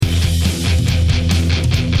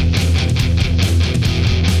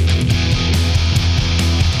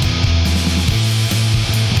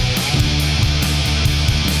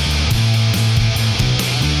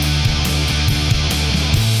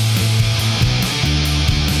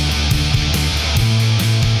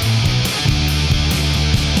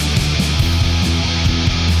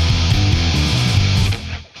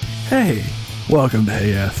Welcome to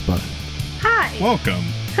Hey Aspa. Hi. Welcome.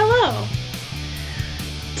 Hello.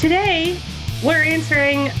 Today, we're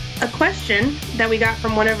answering a question that we got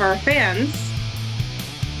from one of our fans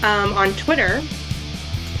on Twitter.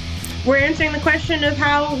 We're answering the question of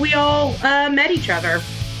how we all met each other.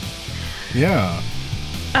 Yeah.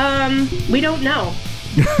 We don't know.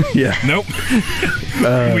 Yeah. Nope.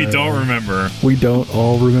 We don't remember. We don't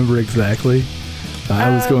all remember exactly. I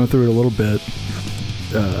was going through it a little bit.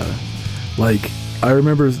 I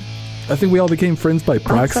remember, I think we all became friends by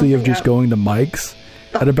proxy of just going to Mike's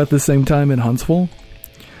at about the same time in Huntsville.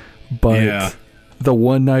 But the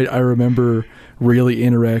one night I remember really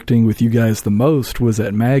interacting with you guys the most was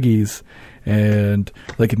at Maggie's, and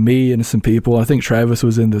like me and some people, I think Travis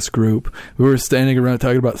was in this group, we were standing around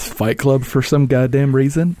talking about Fight Club for some goddamn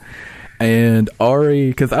reason. And Ari,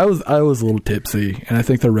 because I was a little tipsy, and I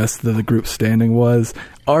think the rest of the group standing was,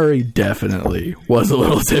 Ari definitely was a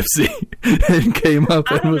little tipsy and came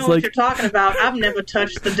up and was like, I don't know what you're talking about. I've never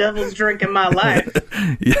touched the devil's drink in my life.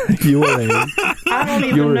 Yeah, you were I don't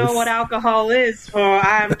even know what alcohol is, for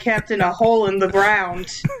I am kept in a hole in the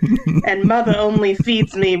ground, and mother only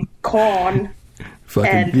feeds me corn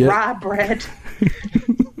and rye bread.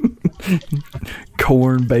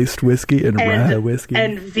 Corn-based whiskey and rye whiskey.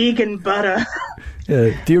 And vegan butter.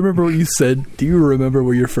 Yeah. Do you remember what you said? Do you remember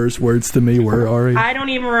what your first words to me were, Ari? I don't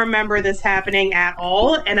even remember this happening at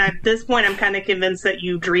all, and at this point I'm kind of convinced that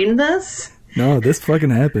you dreamed this. No, this fucking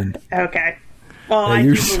happened. Okay. Well, I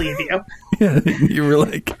do believe you. Yeah, you were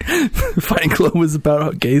like, Fight Club was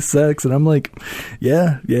about gay sex, and I'm like,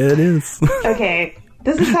 yeah, it is. Okay,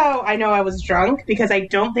 this is how I know I was drunk, because I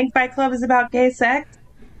don't think Fight Club is about gay sex.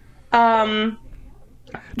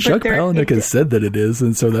 Chuck Palahniuk has said that it is,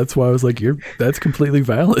 and so that's why I was like, that's completely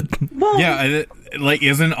valid. Well, yeah,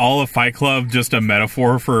 isn't all of Fight Club just a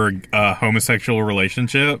metaphor for a homosexual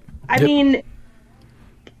relationship? I mean,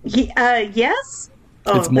 yes?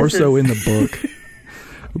 Oh, it's more so in the book.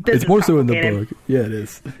 It's more so in the book. Yeah, it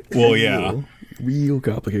is. Well, yeah. Real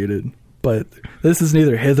complicated. But this is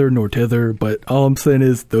neither hither nor thither, but all I'm saying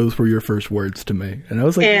is those were your first words to me. And I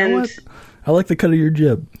was like, you know what? I like the cut of your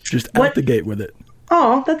jib. Just out the gate with it.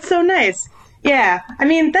 Oh, that's so nice. Yeah, I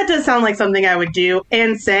mean, that does sound like something I would do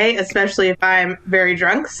and say, especially if I'm very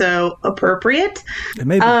drunk, so appropriate. It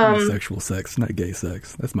may be homosexual sex, not gay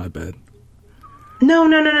sex. That's my bad. No.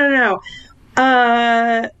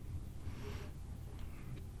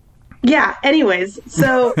 Yeah, anyways,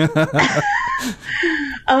 so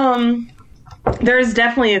there's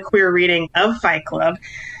definitely a queer reading of Fight Club.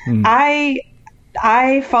 I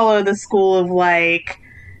follow the school of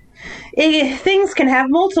things can have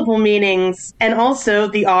multiple meanings, and also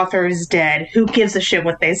the author is dead. Who gives a shit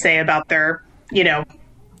what they say about their,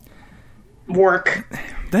 work?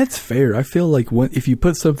 That's fair. I feel like if you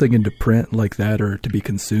put something into print like that, or to be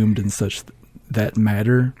consumed in such that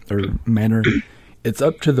manner, it's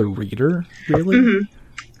up to the reader, really.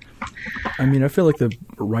 Mm-hmm. I mean, I feel like the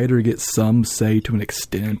writer gets some say to an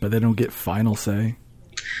extent, but they don't get final say.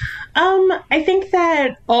 I think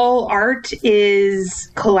that all art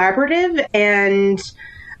is collaborative, and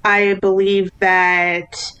I believe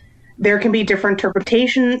that there can be different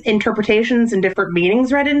interpretations and different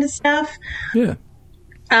meanings read into stuff. Yeah.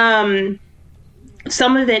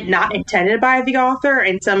 Some of it not intended by the author,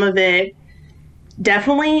 and some of it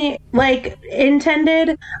definitely,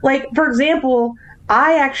 intended. For example,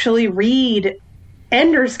 I actually read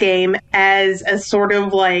Ender's Game as a sort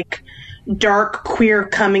of, dark queer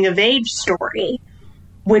coming of age story,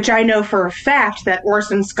 which I know for a fact that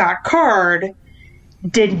Orson Scott Card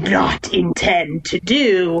did not intend to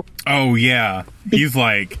do. Oh yeah, he's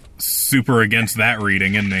super against that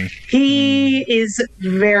reading, isn't he? He is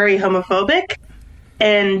very homophobic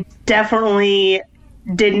and definitely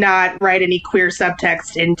did not write any queer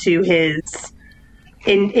subtext into his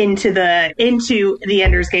into the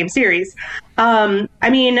Ender's Game series. I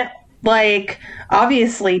mean,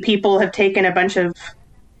 obviously people have taken a bunch of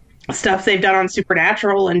stuff they've done on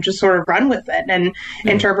Supernatural and just sort of run with it and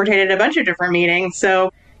interpreted a bunch of different meanings.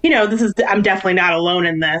 So, I'm definitely not alone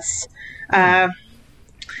in this.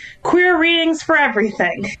 Queer readings for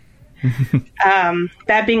everything.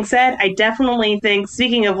 That being said, I definitely think,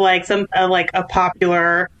 speaking of a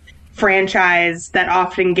popular franchise that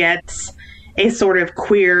often gets a sort of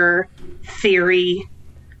queer theory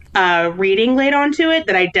reading laid onto it,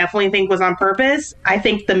 that I definitely think was on purpose. I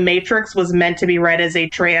think The Matrix was meant to be read as a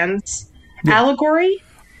trans allegory.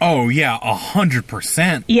 Oh yeah,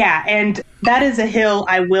 100%. Yeah, and that is a hill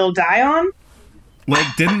I will die on.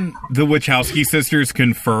 Like, didn't the Wachowski sisters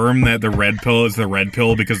confirm that the red pill is the red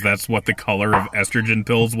pill because that's what the color of estrogen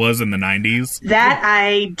pills was in the 90s? That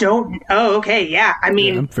I don't... Oh, okay, yeah. I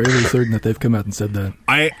mean... Yeah, I'm fairly certain that they've come out and said that.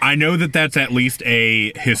 I know that that's at least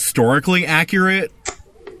a historically accurate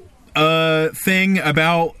thing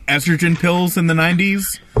about estrogen pills in the 90s,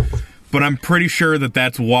 but I'm pretty sure that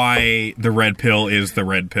that's why the red pill is the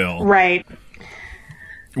red pill. Right.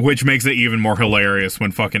 Which makes it even more hilarious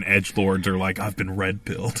when fucking edgelords are like, I've been red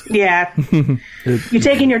pilled. Yeah. You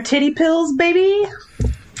taking your titty pills, baby?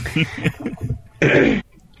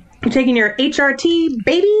 You taking your HRT,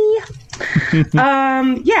 baby?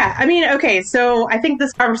 Yeah, I mean, okay, so I think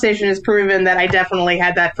this conversation has proven that I definitely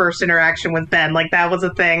had that first interaction with Ben. Like, that was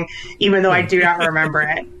a thing, even though I do not remember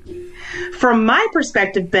it. From my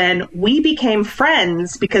perspective, Ben, we became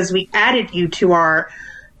friends because we added you to our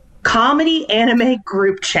comedy anime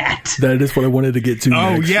group chat. That is what I wanted to get to.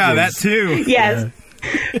 Oh, next, yeah, that too. Yes.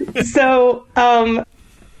 Yeah. So,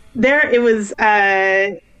 there it was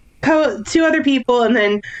two other people, and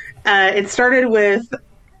then it started with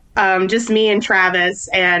just me and Travis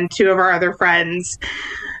and two of our other friends.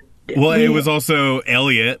 Well, it was also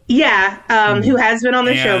Elliot. Yeah, who has been on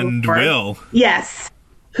the show before. And Will. Yes.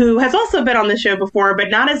 Who has also been on the show before,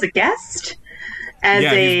 but not as a guest.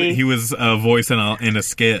 He was a voice in a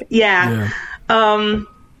skit. Yeah.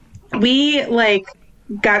 We,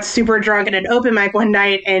 got super drunk at an open mic one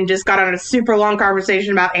night and just got on a super long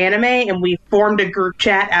conversation about anime, and we formed a group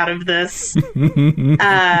chat out of this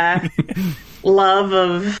love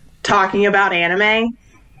of talking about anime.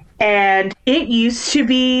 And it used to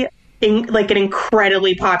be an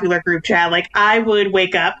incredibly popular group chat. Like, I would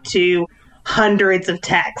wake up to hundreds of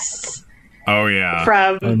texts. Oh, yeah.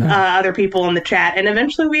 From other people in the chat. And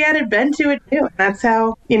eventually we added Ben to it, too. And that's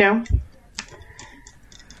how,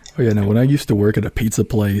 Oh, yeah, no, when I used to work at a pizza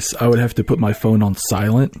place, I would have to put my phone on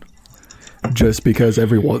silent just because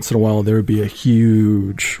every once in a while there would be a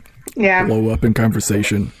huge blow up in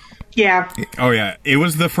conversation. Yeah. Oh, yeah. It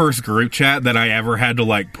was the first group chat that I ever had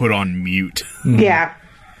to, put on mute. Yeah.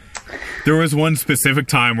 There was one specific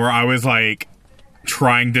time where I was,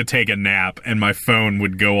 trying to take a nap, and my phone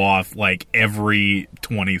would go off, every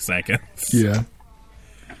 20 seconds. Yeah.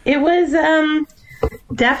 It was,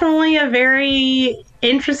 definitely a very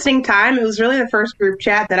interesting time. It was really the first group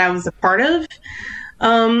chat that I was a part of.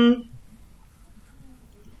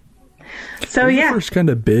 So, yeah. The first kind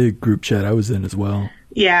of big group chat I was in as well.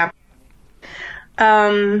 Yeah.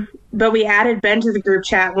 But we added Ben to the group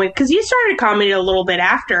chat because you started comedy a little bit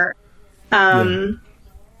after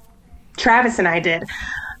Travis and I did.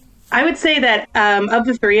 I would say that of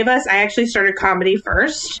the three of us, I actually started comedy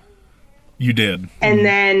first. You did. And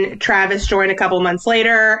then Travis joined a couple months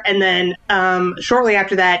later. And then shortly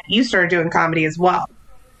after that, you started doing comedy as well.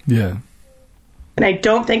 Yeah. And I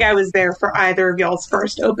don't think I was there for either of y'all's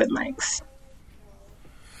first open mics.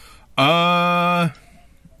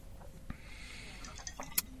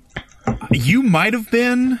 You might have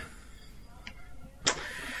been.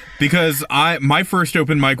 Because my first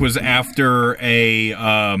open mic was after a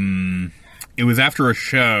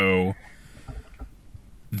show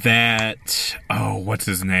that, what's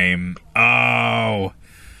his name? Oh,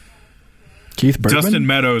 Keith Bergman? Dustin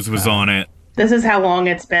Meadows was on it. This is how long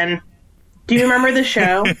it's been. Do you remember the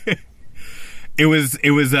show? It was a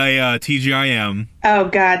TGIM. Oh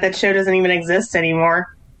God, that show doesn't even exist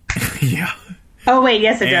anymore. Yeah. Oh wait,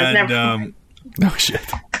 yes it does. Never mind. Oh shit.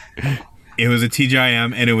 It was a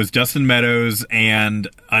TGIM, and it was Dustin Meadows and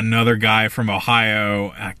another guy from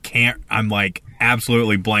Ohio. I'm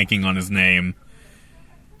absolutely blanking on his name.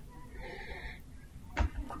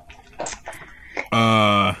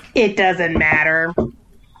 It doesn't matter.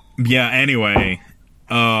 Yeah, anyway.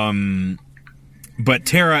 But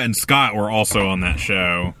Tara and Scott were also on that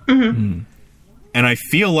show. Mm-hmm. And I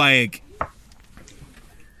feel like...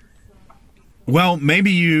 Well,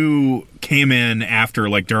 maybe you came in after,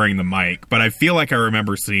 during the mic, but I feel like I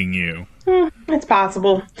remember seeing you. It's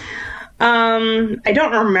possible. I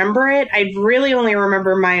don't remember it. I really only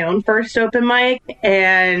remember my own first open mic,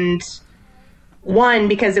 and one,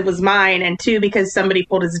 because it was mine, and two, because somebody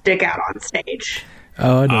pulled his dick out on stage.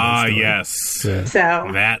 Oh, I know. Ah, yes. Yeah.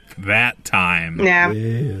 So that time. Yeah.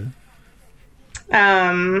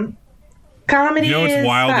 Comedy. You know what's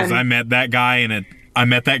wild fun. is I met that guy in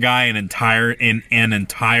an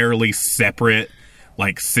entirely separate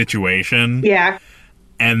situation. Yeah.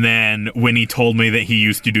 And then when he told me that he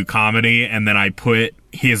used to do comedy, and then I put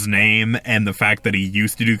his name and the fact that he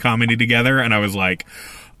used to do comedy together, and I was like,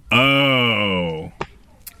 oh,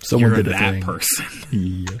 someone you're did that thing. person.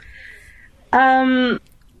 Yeah.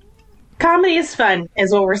 comedy is fun,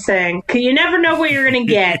 is what we're saying. 'Cause you never know what you're going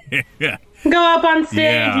to get. Yeah. Go up on stage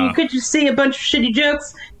and you could just see a bunch of shitty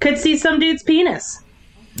jokes. Could see some dude's penis.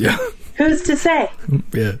 Yeah. Who's to say?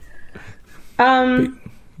 Yeah.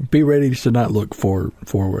 Be ready to not look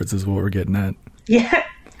forwards is what we're getting at. Yeah.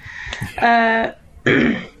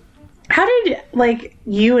 How did, like,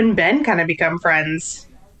 you and Ben kind of become friends?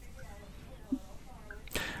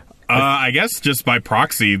 I guess just by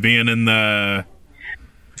proxy, being in the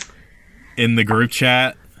group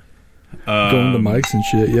chat. Going to Mike's and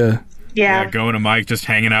shit, yeah. Yeah. Going to Mike, just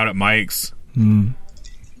hanging out at Mike's. Mm.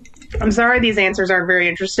 I'm sorry these answers aren't very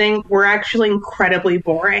interesting. We're actually incredibly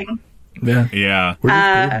boring. Yeah.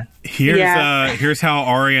 Yeah. Here's how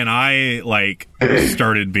Ari and I, like,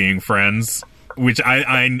 started being friends, which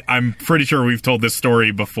I'm pretty sure we've told this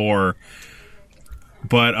story before.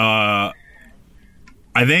 But I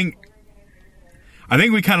think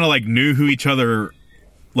we kind of, like, knew who each other,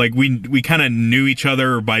 like, we kind of knew each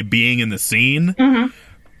other by being in the scene. Mm-hmm.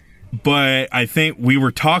 But I think we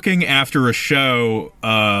were talking after a show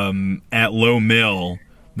at Low Mill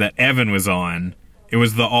that Evan was on. It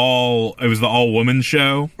was the all woman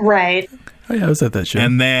show. Right. Oh yeah, I was at that show.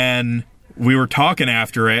 And then we were talking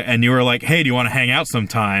after it, and you were like, "Hey, do you want to hang out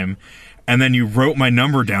sometime?" And then you wrote my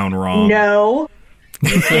number down wrong. No.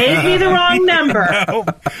 You gave me the wrong number.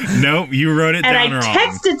 Nope, you wrote it down wrong. And I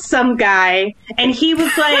texted some guy, and he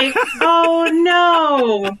was like, "Oh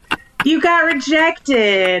no, you got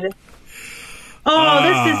rejected. Oh,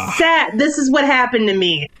 this is sad. This is what happened to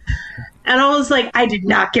me." And I was like, I did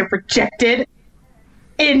not get rejected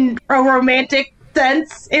in a romantic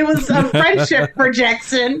sense. It was a friendship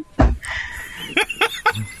rejection.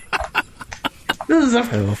 This is a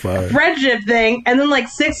friendship thing. And then, like,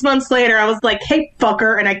 6 months later, I was like, "Hey,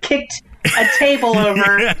 fucker," and I kicked a table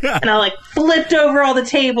over, and I, like, flipped over all the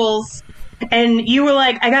tables. And you were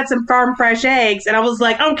like, "I got some farm fresh eggs," and I was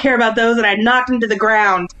like, "I don't care about those," and I knocked them to the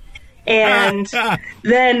ground. And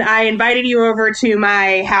then I invited you over to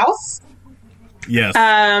my house. Yes.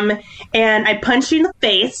 And I punched you in the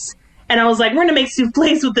face, and I was like, "We're gonna make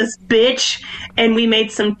souffles with this bitch." And we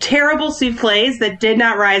made some terrible souffles that did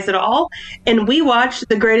not rise at all. And we watched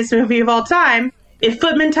the greatest movie of all time, If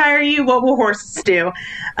Footmen Tire You, What Will Horses Do?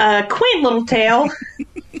 A quaint little tale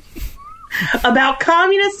about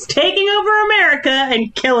communists taking over America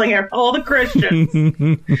and killing all the Christians.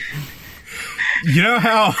 You know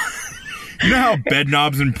how Bed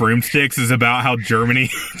Knobs and Broomsticks is about how Germany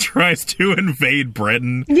tries to invade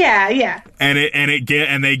Britain? Yeah.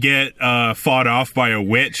 And they get fought off by a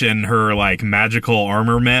witch and her, like, magical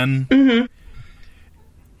armor men. Mm-hmm.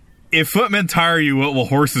 If Footmen Tire You, What Will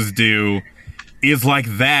Horses Do is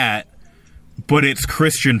like that, but it's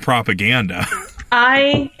Christian propaganda.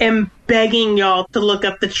 I am begging y'all to look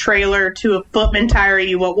up the trailer to A Footmen Tire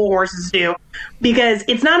You, What Will Horses Do? Because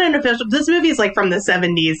it's not an official... This movie is, like, from the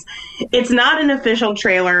 70s. It's not an official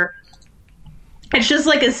trailer. It's just,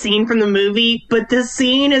 like, a scene from the movie. But the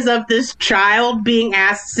scene is of this child being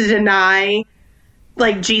asked to deny,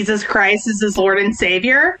 like, Jesus Christ is his Lord and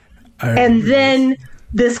Savior. And then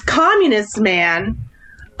this communist man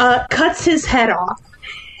cuts his head off.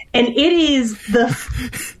 And it is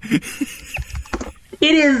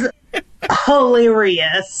it is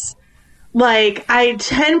hilarious. Like,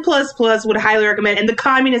 10++ would highly recommend. And the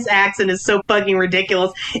communist accent is so fucking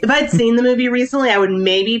ridiculous. If I'd seen the movie recently, I would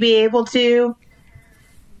maybe be able to,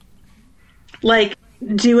 like,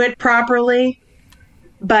 do it properly.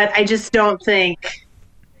 But I just don't think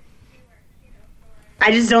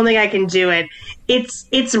I can do it.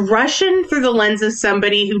 It's Russian through the lens of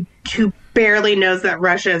somebody who barely knows that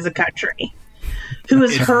Russia is a country. Who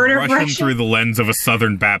has heard of Russia through the lens of a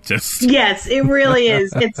Southern Baptist. Yes, it really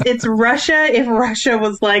is. It's Russia if Russia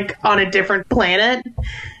was, like, on a different planet,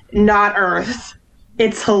 not Earth.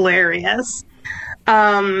 It's hilarious.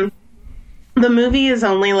 The movie is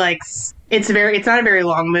only, like, it's not a very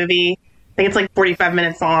long movie. I think it's like 45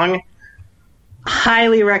 minutes long.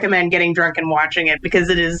 Highly recommend getting drunk and watching it because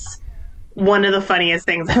it is one of the funniest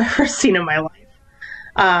things I've ever seen in my life.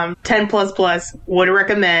 10++ would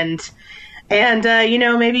recommend. And,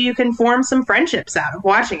 maybe you can form some friendships out of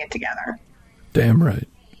watching it together. Damn right.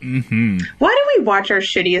 Mm-hmm. Why do we watch our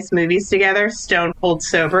shittiest movies together, stone cold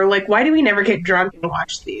sober? Like, why do we never get drunk and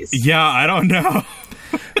watch these? Yeah, I don't know.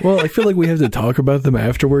 Well, I feel like we have to talk about them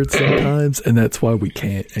afterwards sometimes, and that's why we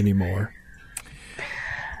can't anymore.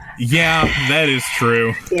 Yeah, that is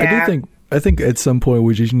true. Yeah. I think at some point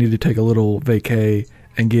we just need to take a little vacay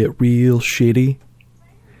and get real shitty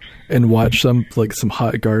and watch some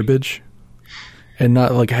hot garbage and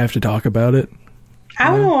not, like, have to talk about it.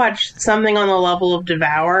 I want to watch something on the level of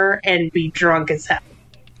Devour and be drunk as hell.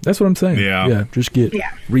 That's what I'm saying. Yeah, just get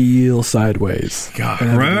real sideways. God,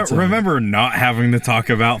 remember not having to talk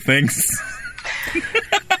about things.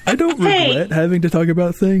 I don't regret having to talk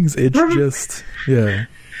about things. It's just,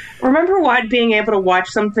 Remember being able to watch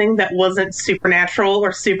something that wasn't supernatural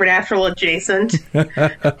or supernatural adjacent?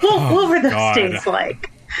 What were those days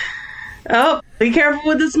like? Oh, be careful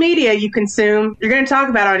with this media you consume. You're going to talk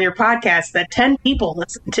about it on your podcast that 10 people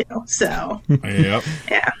listen to. So,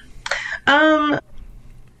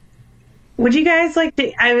 would you guys like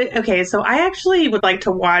to... so I actually would like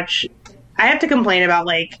to watch... I have to complain about,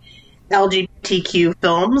 like, LGBTQ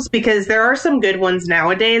films, because there are some good ones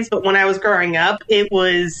nowadays, but when I was growing up, it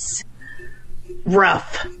was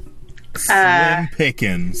rough. Slim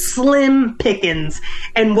pickings. Slim pickings.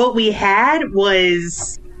 And what we had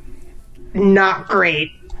was not great.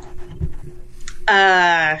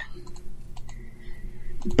 But,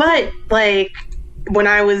 like, when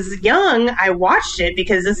I was young, I watched it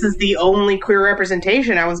because this is the only queer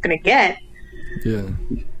representation I was going to get. Yeah.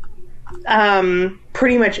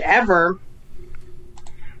 Pretty much ever.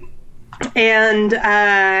 And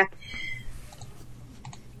I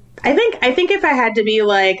think if I had to be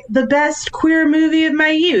like the best queer movie of my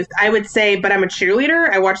youth, I would say But I'm a Cheerleader.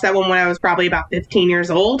 I watched that one when I was probably about 15 years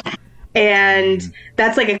old. And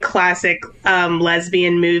that's like a classic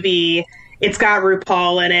lesbian movie. It's got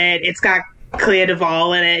RuPaul in it. It's got Clea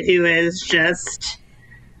Duvall in it, who is just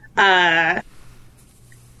like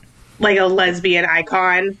a lesbian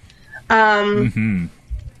icon.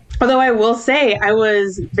 Although I will say I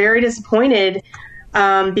was very disappointed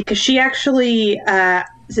because she actually,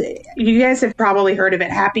 you guys have probably heard of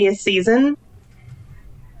it, Happiest Season.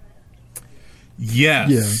 Yes.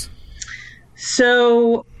 Yeah.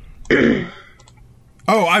 So...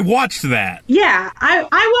 I watched that. Yeah, I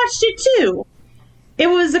watched it too. It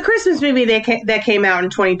was a Christmas movie that came out in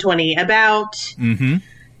 2020 about... it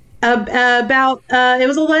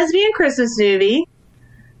was a lesbian Christmas movie.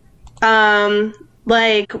 And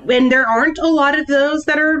there aren't a lot of those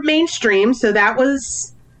that are mainstream, so that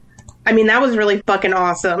was really fucking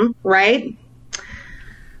awesome, right?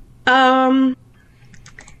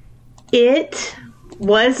 It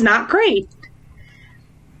was not great.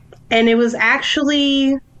 And it was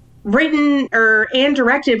actually written and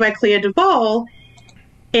directed by Clea Duvall,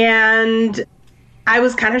 and I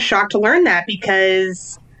was kind of shocked to learn that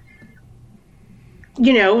because,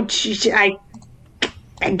 I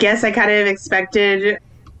guess I kind of expected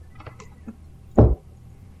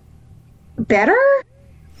better,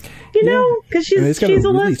 because she's a really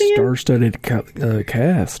lesbian. Star-studded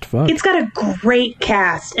cast. Fuck, it's got a great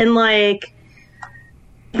cast, and like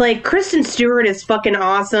Kristen Stewart is fucking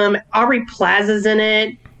awesome. Aubrey Plaza's in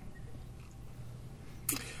it.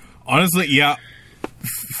 Honestly, yeah.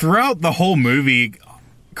 Throughout the whole movie,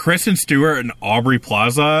 Kristen Stewart and Aubrey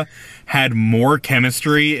Plaza had more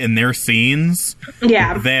chemistry in their scenes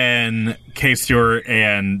than Kay Stewart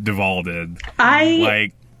and Duvall did.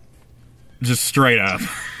 Just straight up.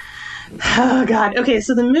 Oh, God. Okay,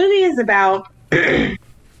 so the movie is about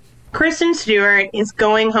Kristen Stewart is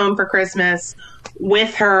going home for Christmas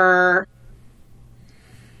with her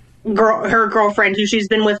girlfriend, who she's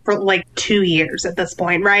been with for like 2 years at this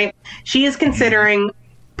point, right? She is considering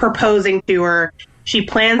proposing to her. She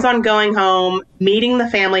plans on going home, meeting the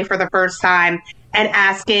family for the first time, and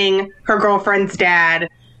asking her girlfriend's dad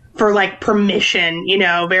for like permission,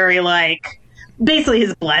 very like basically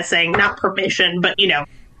his blessing, not permission, but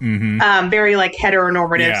very like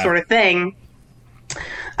heteronormative sort of thing.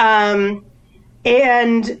 And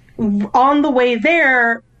on the way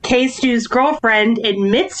there, Kay Stu's girlfriend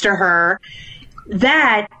admits to her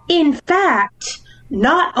that, in fact,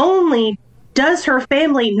 not only does her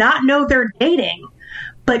family not know they're dating,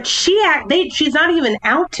 but she's not even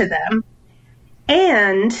out to them.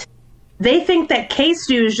 And they think that Kay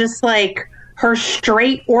Stu is just like her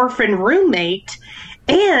straight orphan roommate.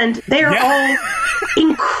 And they are all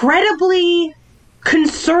incredibly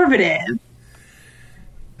conservative.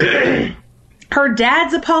 Her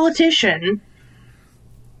dad's a politician,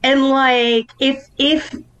 and like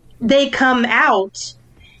if they come out,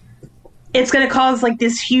 it's going to cause like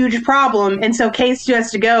this huge problem, and so Kay Stu has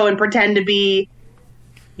to go and pretend to be,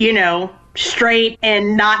 straight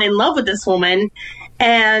and not in love with this woman.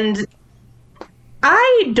 And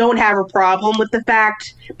I don't have a problem with the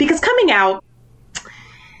fact, because coming out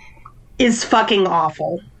is fucking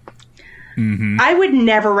awful. Mm-hmm. I would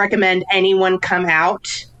never recommend anyone come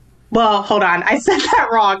out. Well, hold on. I said that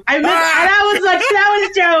wrong. That was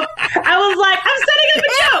a joke. I was like, I'm setting up a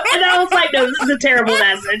joke. And I was like, no, this is a terrible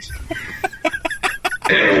message.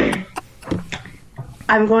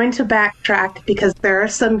 I'm going to backtrack because there are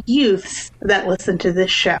some youths that listen to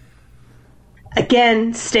this show.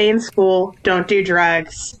 Again, stay in school, don't do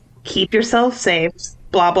drugs, keep yourself safe,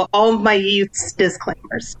 blah, blah, all of my youth's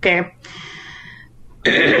disclaimers, okay?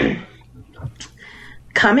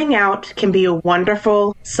 Coming out can be a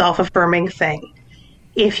wonderful, self-affirming thing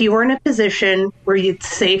if you are in a position where it's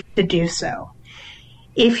safe to do so.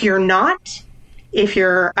 If you're not, if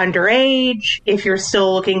you're underage, if you're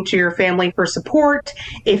still looking to your family for support,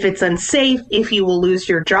 if it's unsafe, if you will lose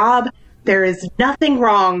your job, there is nothing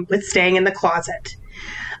wrong with staying in the closet.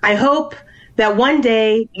 I hope that one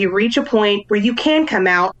day you reach a point where you can come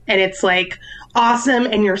out and it's like awesome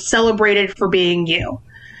and you're celebrated for being you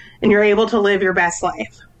and you're able to live your best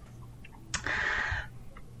life.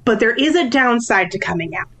 But there is a downside to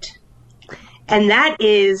coming out. And that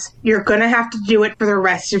is you're going to have to do it for the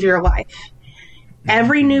rest of your life.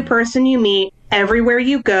 Every new person you meet, everywhere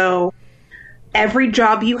you go, every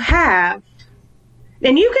job you have,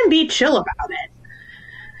 and you can be chill about it.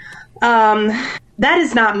 That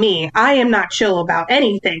is not me. I am not chill about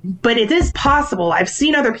anything, but it is possible. I've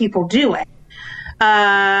seen other people do it.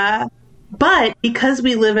 But because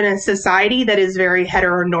we live in a society that is very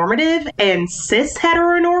heteronormative and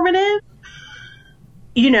cis-heteronormative,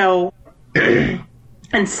 you know,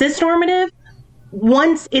 and cis-normative,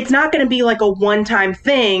 once it's not going to be like a one-time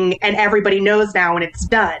thing and everybody knows now and it's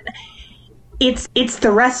done. It's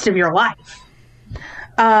the rest of your life.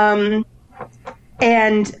 And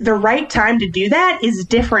the right time to do that is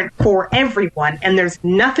different for everyone, and there's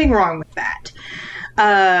nothing wrong with that.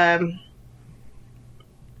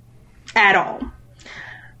 At all.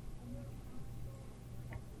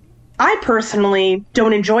 I personally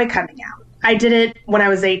don't enjoy coming out. I did it when I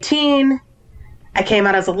was 18. I came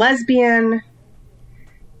out as a lesbian.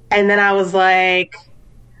 And then I was like,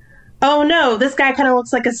 oh no, this guy kind of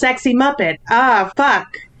looks like a sexy Muppet. Ah,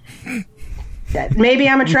 fuck. Maybe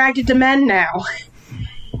I'm attracted to men now.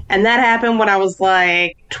 And that happened when I was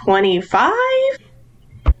like 25.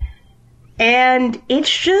 And it's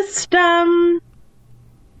just,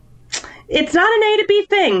 it's not an A to B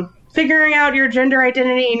thing. Figuring out your gender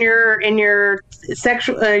identity and your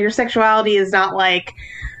sexuality is not like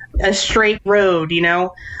a straight road, you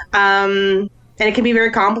know? And it can be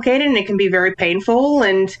very complicated and it can be very painful.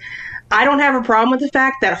 And I don't have a problem with the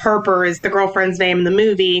fact that Harper is the girlfriend's name in the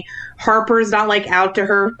movie. Harper's not like out to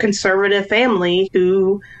her conservative family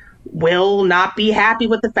who will not be happy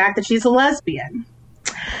with the fact that she's a lesbian.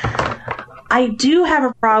 I do have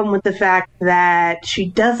a problem with the fact that she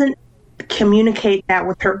doesn't communicate that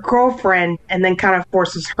with her girlfriend and then kind of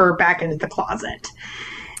forces her back into the closet.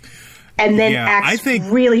 And then acts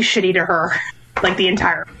really shitty to her, like the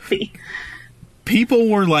entire movie. People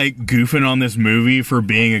were like goofing on this movie for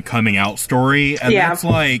being a coming out story, and that's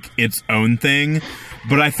like its own thing.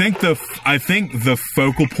 But I think the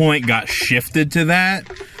focal point got shifted to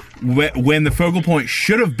that when the focal point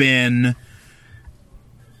should have been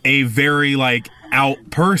a very like out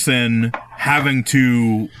person having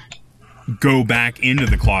to go back into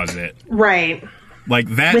the closet. Right. Like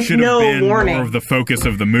that should have been more of the focus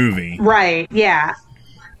of the movie. Right, yeah.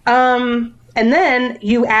 And then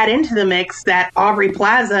you add into the mix that Aubrey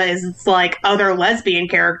Plaza is this like other lesbian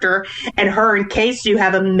character, and her and Casey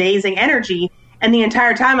have amazing energy. And the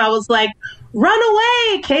entire time I was like, run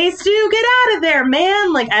away, Casey, get out of there,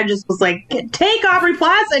 man. Like I just was like, take Aubrey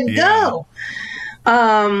Plaza and go.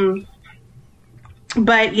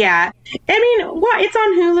 But yeah, I mean, it's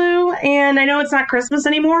on Hulu, and I know it's not Christmas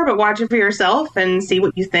anymore, but watch it for yourself and see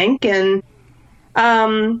what you think. And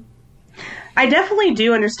I definitely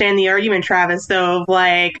do understand the argument, Travis, though, of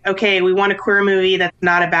like, okay, we want a queer movie that's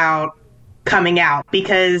not about coming out,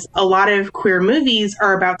 because a lot of queer movies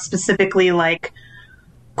are about specifically like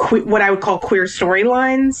what I would call queer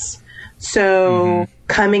storylines. So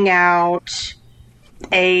coming out,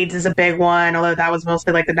 AIDS is a big one, although that was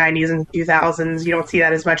mostly like the 90s and 2000s. You don't see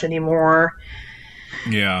that as much anymore.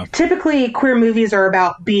 Yeah. Typically, queer movies are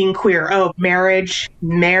about being queer. Oh, marriage.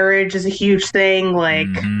 Marriage is a huge thing. Like,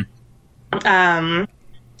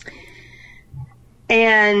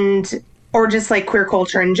 or just like queer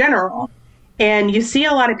culture in general. And you see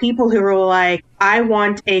a lot of people who are like, I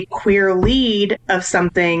want a queer lead of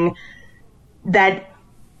something that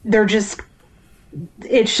they're just,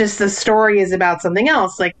 it's just the story is about something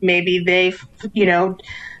else. Like maybe they,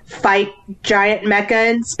 fight giant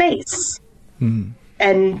mecha in space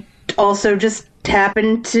and also just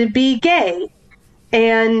happen to be gay.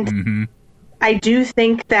 And I do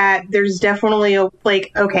think that there's definitely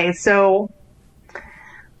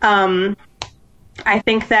I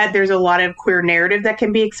think that there's a lot of queer narrative that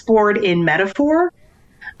can be explored in metaphor.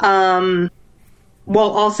 One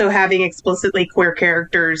while also having explicitly queer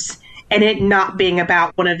characters and it not being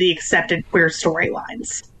about one of the accepted queer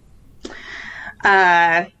storylines.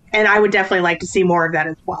 And I would definitely like to see more of that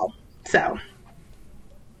as well. So,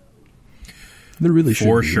 there really should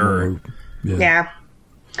for be sure. more. Yeah.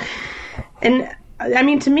 And I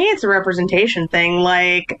mean, to me, it's a representation thing.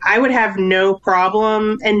 Like, I would have no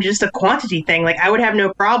problem, and just a quantity thing. Like, I would have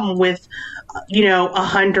no problem with,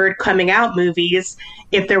 100 coming out movies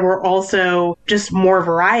if there were also just more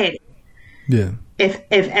variety. Yeah. If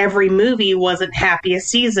every movie wasn't Happiest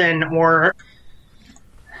Season or,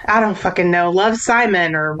 I don't fucking know, Love,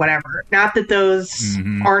 Simon or whatever. Not that those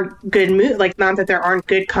aren't good not that there aren't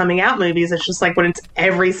good coming out movies. It's just like when it's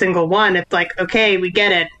every single one, it's like, okay, we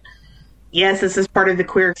get it. Yes, this is part of the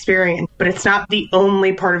queer experience, but it's not the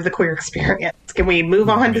only part of the queer experience. Can we move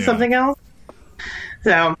on to something else?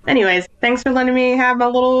 So, anyways, thanks for letting me have my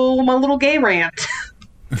little gay rant.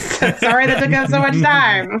 Sorry that took up so much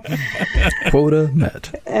time. Quota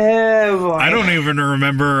met. Oh, boy. I don't even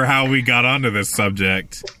remember how we got onto this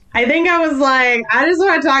subject. I think I was like, I just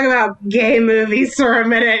want to talk about gay movies for a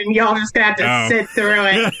minute, and y'all just got to sit through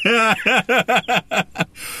it.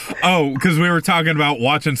 Oh, because we were talking about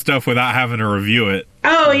watching stuff without having to review it.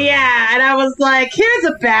 Oh, yeah, and I was like, here's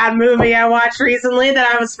a bad movie I watched recently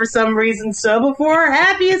that I was for some reason sober for.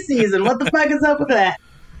 Happiest Season. What the fuck is up with that?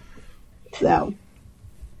 So.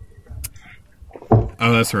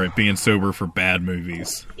 Oh, that's right. Being sober for bad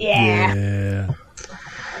movies. Yeah.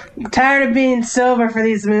 I'm tired of being sober for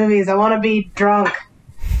these movies. I want to be drunk.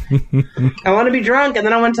 I want to be drunk, and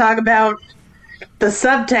then I want to talk about the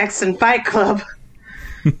subtext in Fight Club.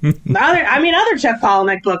 Other Chuck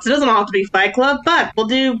Palahniuk books. It doesn't all have to be Fight Club, but we'll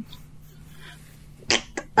do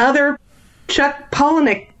other Chuck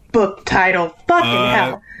Palahniuk book title. Fucking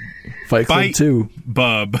hell. Fight Club 2.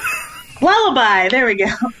 Bub. Lullaby. There we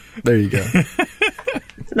go. There you go.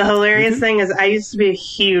 The hilarious thing is I used to be a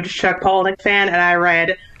huge Chuck Palahniuk fan, and I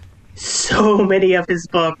read so many of his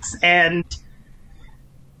books and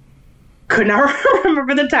could not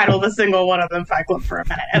remember the title of a single one of them. Fight Club for a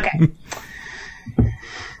minute. Okay.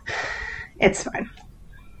 It's fine.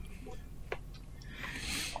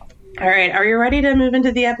 All right. Are you ready to move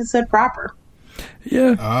into the episode proper?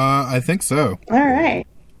 Yeah. I think so. All right.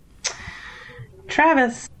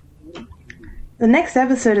 Travis, the next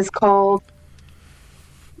episode is called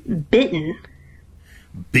Bitten.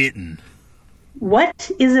 Bitten. What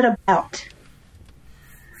is it about?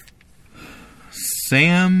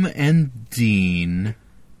 Sam and Dean.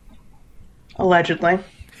 Allegedly.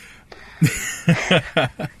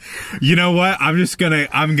 You know what? I'm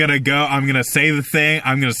gonna say the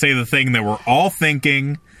thing that we're all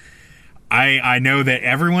thinking. I know that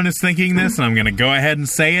everyone is thinking this, and I'm gonna go ahead and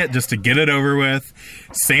say it just to get it over with.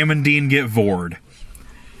 Sam and Dean get vored.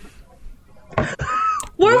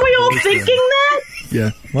 Were we all thinking that?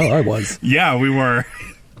 Yeah. Well, I was. Yeah, we were.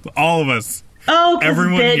 All of us. Oh,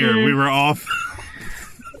 everyone Bitten. here. We were all.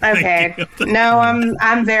 Okay. No,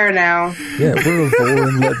 I'm there now. Yeah, we're a Vor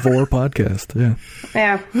and Let Vor podcast. Yeah.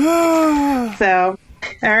 Yeah. So,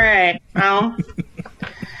 all right. Well,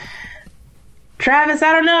 Travis,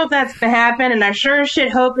 I don't know if that's going to happen, and I sure as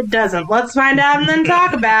shit hope it doesn't. Let's find out and then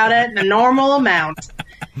talk about it in a normal amount.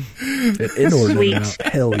 An inordinate Sweet. amount.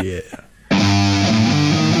 Hell yeah.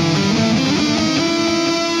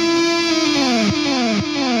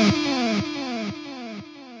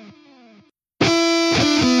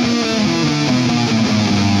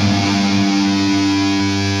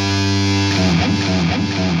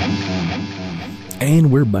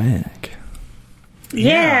 And we're back.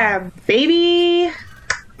 Yeah, baby.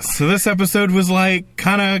 So this episode was like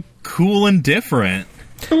kind of cool and different.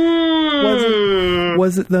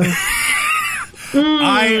 Was it though?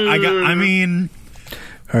 I mean,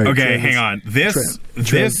 All right, okay, Travis. hang on.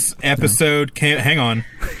 This episode came. Hang on.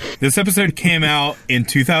 This episode came out in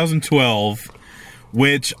 2012,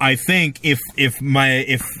 which I think, if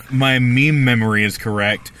my meme memory is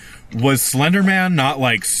correct, was Slender Man not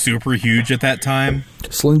like super huge at that time?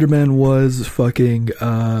 Slender Man was fucking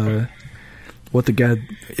what the guy?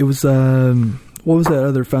 It was what was that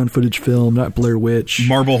other found footage film? Not Blair Witch.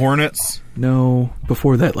 Marble Hornets. No,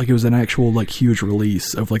 before that, like it was an actual like huge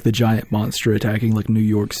release of like the giant monster attacking like New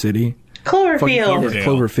York City. Cloverfield. Yeah,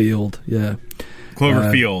 Cloverfield. Yeah.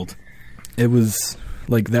 Cloverfield. It was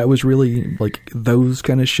like that was really like those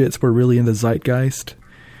kind of shits were really in the zeitgeist.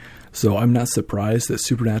 So I'm not surprised that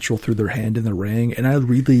Supernatural threw their hand in the ring, and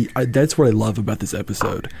that's what I love about this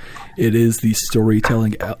episode. It is the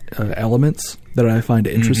storytelling elements that I find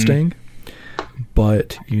interesting,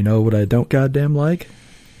 but you know what I don't goddamn like?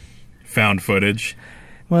 Found footage.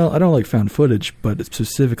 Well, I don't like found footage, but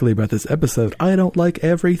specifically about this episode, I don't like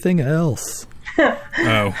everything else.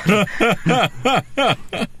 Oh.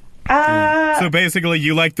 So basically,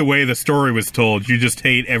 you like the way the story was told. You just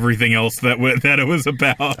hate everything else that it was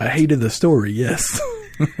about. I hated the story, yes.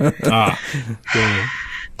 Yeah.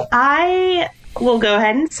 I will go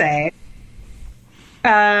ahead and say,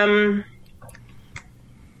 I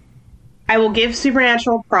will give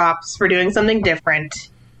Supernatural props for doing something different.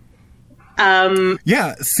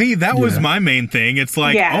 Yeah, see, that was my main thing. It's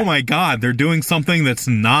like, oh my god, they're doing something that's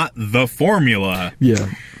not the formula. Yeah.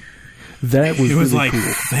 It was really like, cool.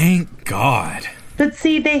 Thank God. But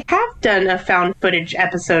see, they have done a found footage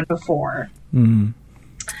episode before. Mm-hmm.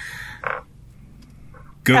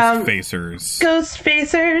 Ghostfacers.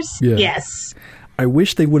 Yeah. Yes. I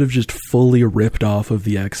wish they would have just fully ripped off of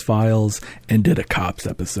the X-Files and did a Cops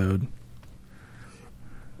episode.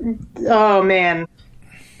 Oh, man.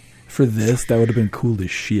 For this, that would have been cool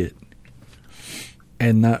as shit.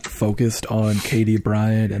 And not focused on Katie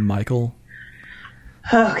Bryant and Michael.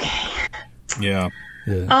 Okay. Yeah.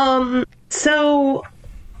 So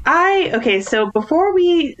before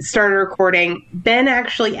we started recording, Ben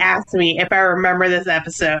actually asked me if I remember this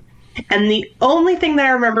episode. And the only thing that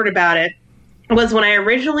I remembered about it was when I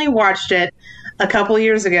originally watched it a couple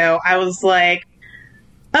years ago, I was like,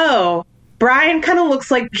 oh, Brian kind of looks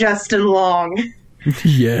like Justin Long.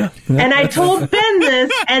 Yeah. And I told Ben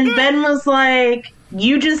this, and Ben was like,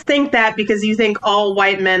 you just think that because you think all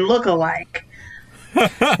white men look alike.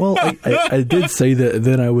 Well, I did say that, and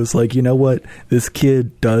then I was like, you know what? This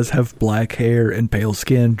kid does have black hair and pale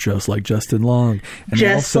skin, just like Justin Long. And he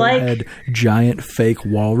also had giant fake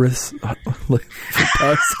walrus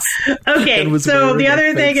tusks. Okay, so the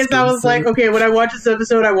other thing is I was like, okay, when I watch this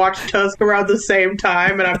episode, I watch Tusk around the same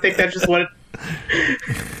time, and I think that's just what...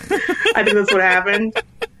 I think that's what happened.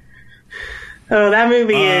 Oh, that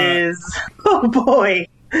movie is... Oh, boy.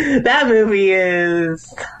 That movie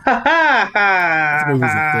is... That movie's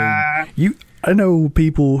a thing. I know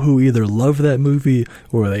people who either love that movie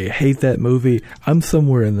or they hate that movie. I'm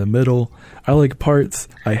somewhere in the middle. I like parts.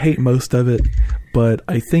 I hate most of it. But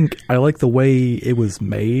I think I like the way it was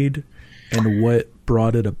made and what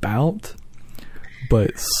brought it about.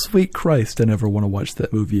 But sweet Christ, I never want to watch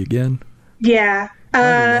that movie again. Yeah.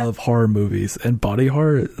 I love horror movies, and body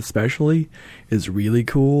horror especially is really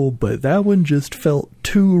cool, but that one just felt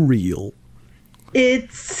too real.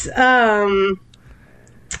 It's the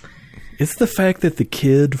fact that the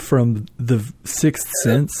kid from The Sixth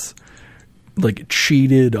Sense like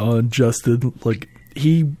cheated on Justin, like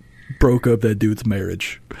he broke up that dude's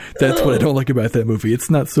marriage. That's what I don't like about that movie. It's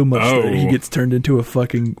not so much that he gets turned into a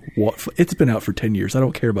fucking... It's been out for 10 years. I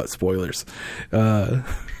don't care about spoilers.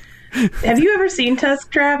 Have you ever seen Tusk,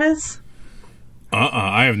 Travis?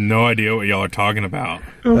 I have no idea what y'all are talking about.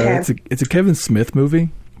 Okay. It's a Kevin Smith movie.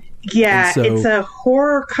 Yeah, it's a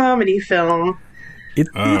horror comedy film.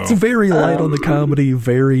 It's very light on the comedy,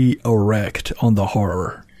 very erect on the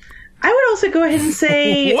horror. I would also go ahead and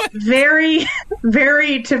say very,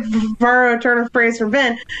 very, to borrow a turn of phrase from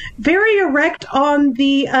Ben, very erect on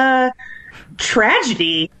the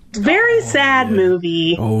tragedy. Very sad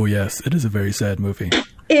movie. Oh, yes. It is a very sad movie.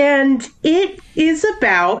 And it is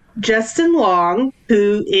about Justin Long,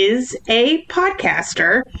 who is a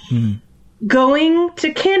podcaster, going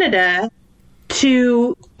to Canada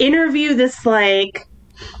to interview this, like,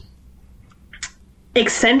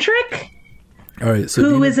 eccentric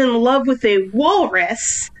who is in love with a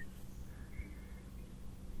walrus.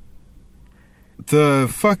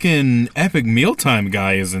 The fucking Epic Mealtime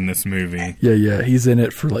guy is in this movie. Yeah, he's in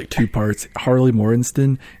it for like 2 parts. Harley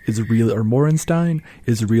Morenstein is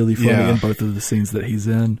really funny in both of the scenes that he's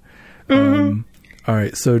in. All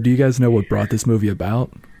right, so do you guys know what brought this movie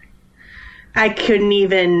about? I couldn't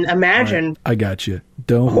even imagine. Right, I got you.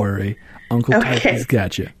 Don't worry. Uncle Tecky's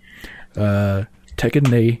got you. Tech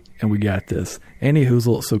and Nay, and we got this. Annie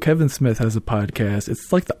Hoozle. So Kevin Smith has a podcast.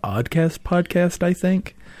 It's like the Oddcast podcast, I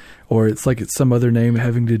think. Or it's like it's some other name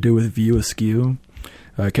having to do with View Askew,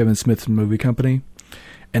 Kevin Smith's movie company.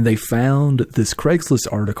 And they found this Craigslist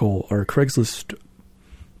article or Craigslist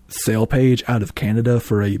sale page out of Canada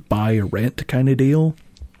for a buy or rent kind of deal.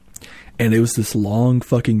 And it was this long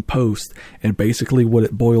fucking post. And basically what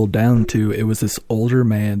it boiled down to, it was this older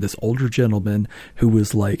gentleman who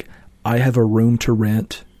was like, I have a room to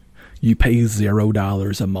rent. You pay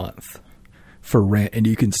 $0 a month for rent, and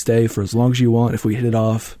you can stay for as long as you want if we hit it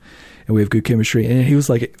off and we have good chemistry. And he was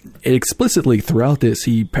like, explicitly throughout this,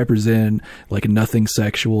 he peppers in like nothing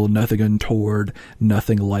sexual, nothing untoward,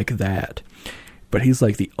 nothing like that. But he's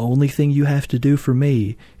like, the only thing you have to do for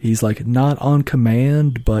me, he's like, not on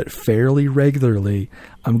command, but fairly regularly,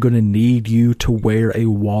 I'm going to need you to wear a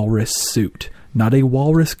walrus suit. Not a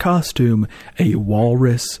walrus costume, a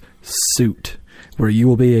walrus suit. Where you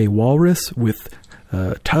will be a walrus with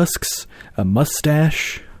tusks, a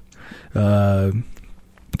mustache,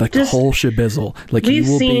 like the whole shibizzle. Like, we've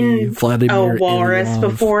you will be Vladimir a walrus Ilyinov.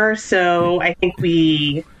 before, so I think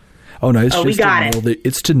we... Oh no, it's just to nail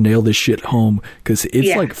it's to nail this shit home, because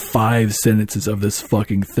it's like 5 sentences of this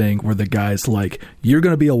fucking thing where the guy's like, you're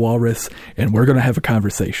going to be a walrus and we're going to have a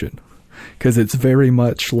conversation. Because it's very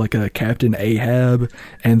much like a Captain Ahab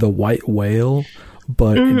and the white whale,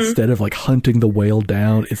 but instead of like hunting the whale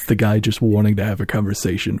down, it's the guy just wanting to have a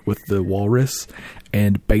conversation with the walrus.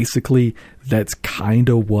 And basically that's kind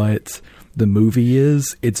of what the movie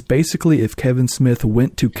is. It's basically if Kevin Smith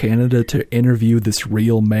went to Canada to interview this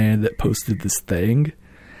real man that posted this thing,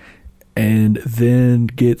 and then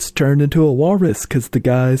gets turned into a walrus because the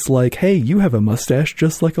guy's like, hey, you have a mustache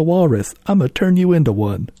just like a walrus. I'm gonna turn you into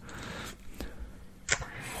one.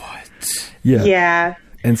 What? Yeah.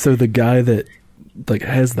 And so the guy that like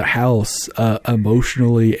has the house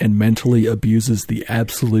emotionally and mentally abuses the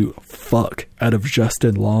absolute fuck out of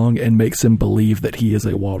Justin Long and makes him believe that he is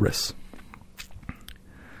a walrus.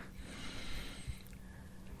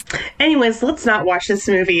 Anyways, let's not watch this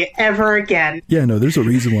movie ever again. Yeah, no, there's a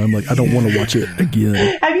reason why I'm like, I don't want to watch it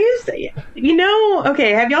again. Have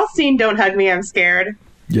y'all seen Don't Hug Me, I'm Scared?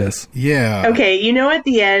 Yes. Yeah. Okay, at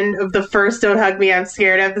the end of the first Don't Hug Me, I'm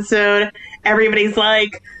Scared episode, everybody's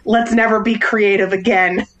like, let's never be creative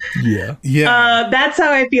again. Yeah. Yeah. That's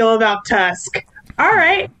how I feel about Tusk. All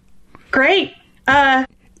right. Great.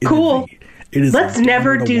 Cool. It is let's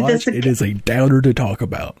never do this again. It is a downer to talk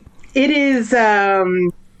about. It is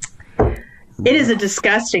a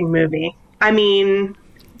disgusting movie. I mean,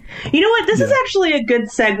 you know what? This is actually a good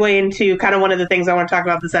segue into kind of one of the things I want to talk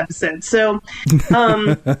about this episode. So,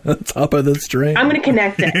 top of the string. I'm going to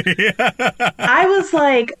connect it. I was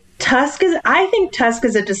like, I think Tusk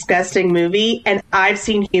is a disgusting movie, and I've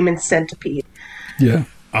seen Human Centipede. Yeah.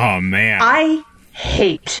 Oh, man. I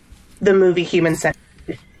hate the movie Human Centipede.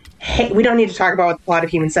 We don't need to talk about what the plot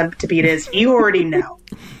of Human Centipede is. You already know.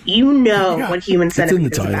 You know what Human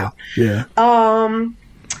Centipede is about. Yeah.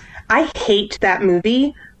 I hate that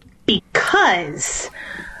movie because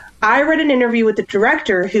I read an interview with the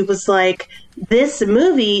director who was like, this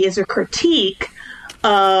movie is a critique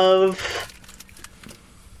of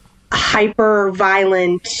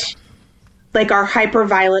hyper-violent, like our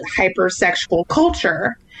hyper-violent, hyper-sexual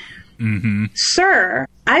culture. Mm-hmm. Sir,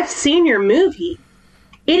 I've seen your movie.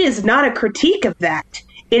 It is not a critique of that.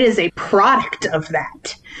 It is a product of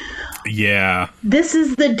that. Yeah. This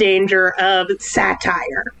is the danger of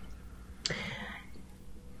satire.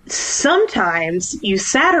 Sometimes you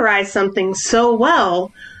satirize something so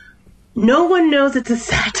well, no one knows it's a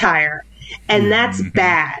satire. And that's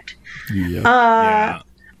bad. Yeah.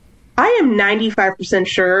 I am 95%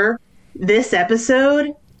 sure this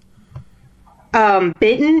episode,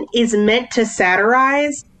 Bitten, is meant to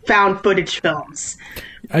satirize found footage films.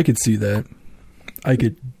 I could see that. I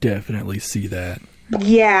could definitely see that.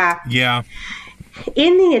 Yeah. Yeah.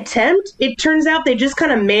 In the attempt, it turns out they just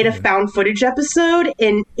kind of made a found footage episode,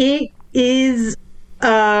 and it is,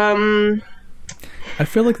 I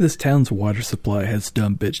feel like this town's water supply has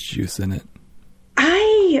dumb bitch juice in it.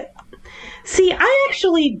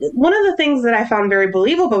 One of the things that I found very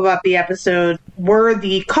believable about the episode were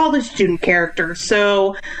the college student characters.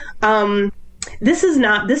 So, this is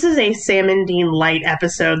a Sam and Dean light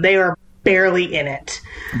episode. They are barely in it.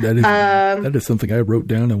 That is something I wrote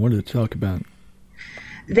down and wanted to talk about.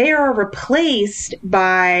 They are replaced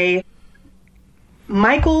by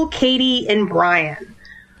Michael, Katie, and Brian.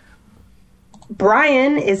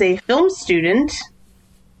 Brian is a film student.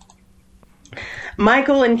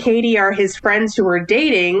 Michael and Katie are his friends who are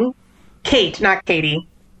dating. Kate, not Katie.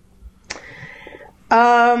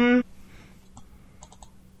 They're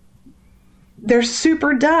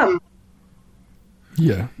super dumb.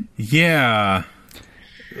 Yeah. Yeah.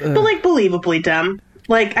 But, like, believably dumb.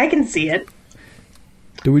 Like, I can see it.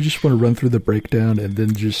 Do we just want to run through the breakdown and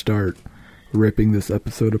then just start ripping this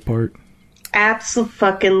episode apart?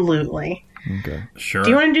 Abso-fucking-lutely. Okay. Sure.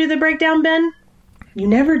 Do you want to do the breakdown, Ben? You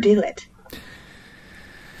never do it.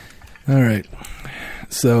 All right.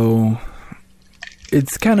 So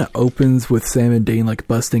it's kind of opens with Sam and Dean like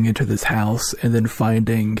busting into this house and then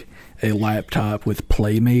finding a laptop with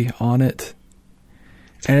Play Me on it.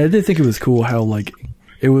 And I did think it was cool how like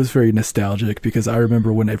It was very nostalgic because I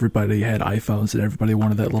remember when everybody had iPhones and everybody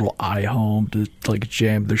wanted that little iHome to like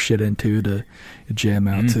jam their shit into to jam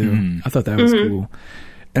out to. I thought that was cool.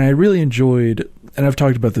 And I really enjoyed, and I've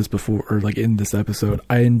talked about this before, or like in this episode,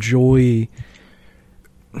 I enjoy,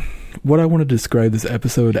 what I want to describe this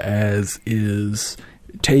episode as is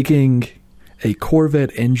taking a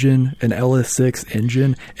Corvette engine, an LS6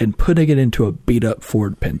 engine, and putting it into a beat up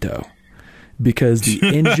Ford Pinto. Because the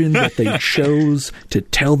engine that they chose to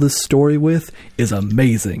tell this story with is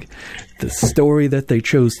amazing. The story that they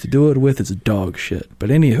chose to do it with is dog shit.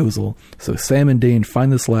 But anywho, so Sam and Dean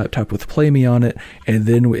find this laptop with Play Me on it, and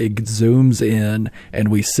then it zooms in, and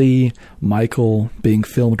we see Michael being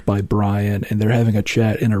filmed by Brian, and they're having a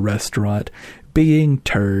chat in a restaurant, being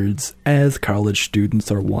turds, as college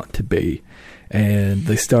students are wont to be. And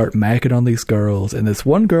they start macking on these girls, and this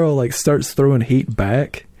one girl like starts throwing heat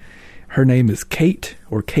back. Her name is Kate,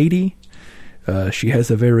 or Katie. She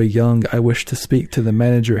has a very young, I wish to speak to the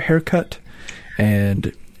manager haircut,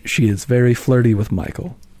 and she is very flirty with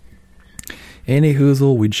Michael.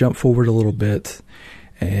 Anywho, we jump forward a little bit,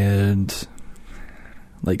 and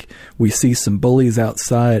like we see some bullies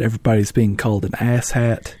outside. Everybody's being called an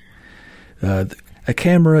asshat. A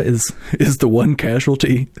camera is the one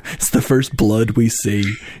casualty. It's the first blood we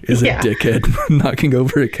see is a dickhead knocking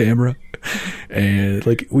over a camera. And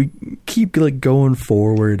like we keep like going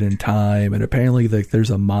forward in time, and apparently like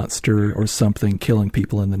there's a monster or something killing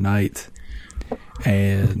people in the night.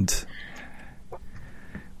 And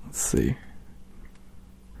let's see,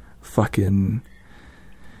 fucking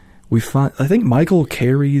we find, I think Michael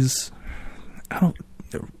carries, I don't,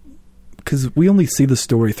 because we only see the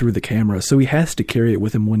story through the camera, so he has to carry it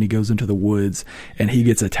with him when he goes into the woods and he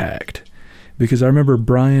gets attacked. Because I remember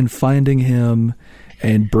Brian finding him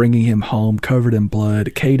and bringing him home covered in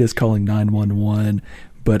blood. Kate is calling 911,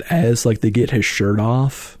 but as like they get his shirt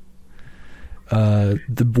off,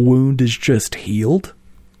 the wound is just healed,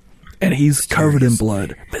 and he's covered in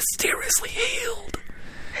blood, mysteriously healed.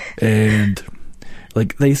 And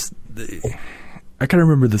like I kind of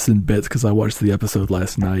remember this in bits because I watched the episode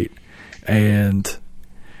last night, and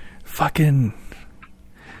fucking.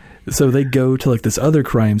 So they go to like this other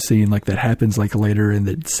crime scene like that happens like later in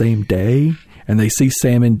the same day. And they see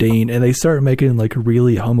Sam and Dean, and they start making like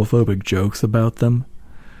really homophobic jokes about them.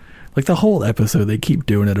 Like the whole episode, they keep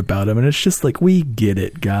doing it about them, and it's just like, we get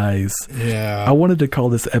it, guys. Yeah. I wanted to call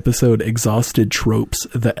this episode "Exhausted Tropes,"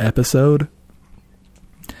 the episode,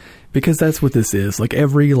 because that's what this is. Like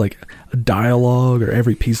every like dialogue or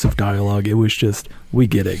every piece of dialogue, it was just, we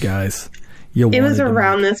get it, guys. It was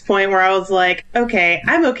around this point where I was like, okay,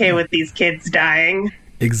 I'm okay with these kids dying.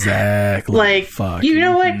 Exactly. Like, fuck. You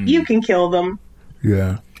know what? You can kill them.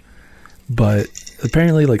 Yeah. But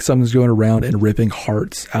apparently, like, something's going around and ripping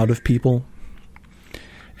hearts out of people.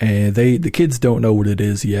 And the kids don't know what it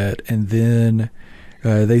is yet. And then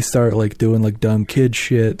they start, like, doing, like, dumb kid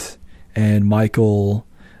shit. And Michael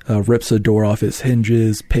rips a door off its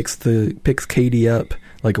hinges, picks Katie up,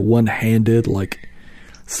 like, one-handed, like,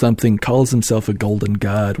 something, calls himself a golden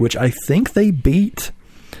god, which I think they beat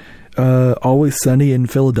Always Sunny in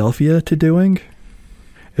Philadelphia to doing.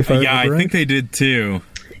 I think they did too.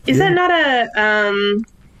 Is that not a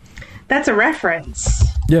that's a reference?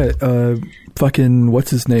 Yeah, fucking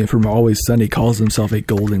what's his name from Always Sunny calls himself a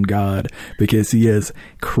golden god because he has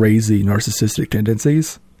crazy narcissistic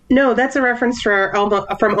tendencies. No, that's a reference from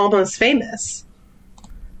Almost Famous.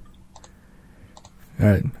 All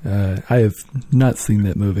right, I have not seen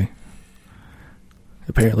that movie.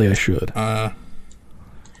 Apparently I should. Yeah.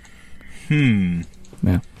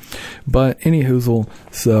 But anywho,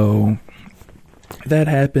 so that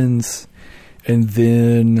happens, and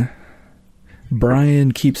then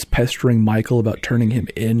Brian keeps pestering Michael about turning him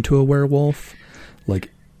into a werewolf, like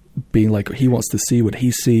being like he wants to see what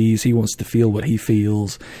he sees, he wants to feel what he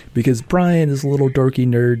feels, because Brian is a little dorky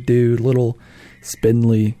nerd dude, little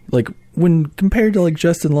spindly. Like when compared to like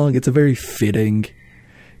Justin Long, it's a very fitting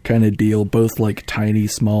kind of deal. Both like tiny,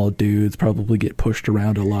 small dudes probably get pushed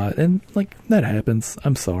around a lot, and like that happens.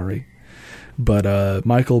 I'm sorry. But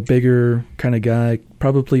Michael, bigger kind of guy,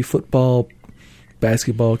 probably football,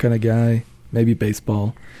 basketball kind of guy, maybe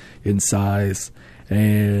baseball in size.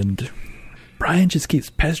 And Brian just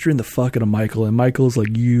keeps pestering the fuck out of Michael, and Michael's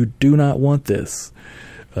like, you do not want this.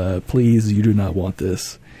 Please, you do not want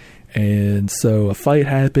this. And so a fight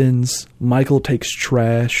happens. Michael takes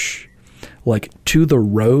trash like to the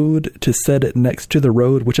road to set it next to the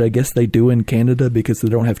road, which I guess they do in Canada because they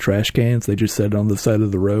don't have trash cans. They just set it on the side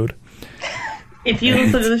of the road. If you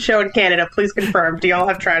listen to the show in Canada, please confirm. Do y'all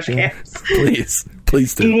have trash cans?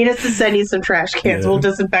 Please do. You need us to send you some trash cans. Yeah. We'll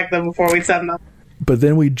disinfect them before we send them. But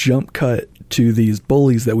then we jump cut to these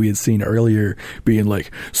bullies that we had seen earlier being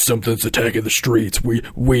like, something's attacking the streets.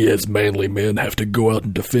 We as manly men have to go out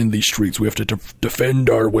and defend these streets. We have to defend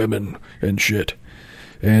our women and shit.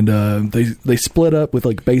 And they split up with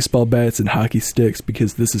like baseball bats and hockey sticks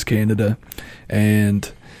because this is Canada.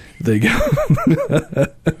 And they go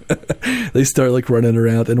they start like running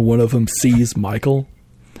around, and one of them sees Michael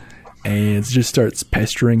and just starts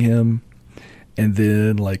pestering him. And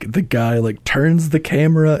then, like, the guy, like, turns the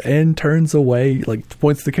camera and turns away, like,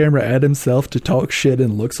 points the camera at himself to talk shit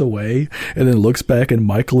and looks away, and then looks back and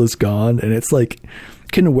Michael is gone. And it's like,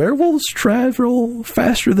 can werewolves travel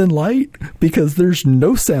faster than light? Because there's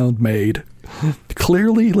no sound made.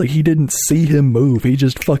 Clearly, like, he didn't see him move. He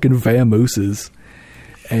just fucking vamooses.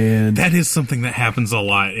 And that is something that happens a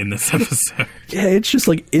lot in this episode. Yeah, it's just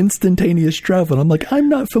like instantaneous travel. And I'm like, I'm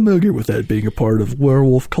not familiar with that being a part of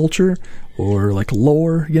werewolf culture or like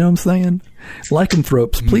lore, you know what I'm saying?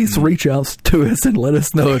 Lycanthropes, please reach out to us and let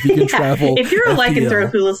us know if you can travel. If you're a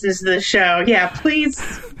lycanthrope who listens to the show, please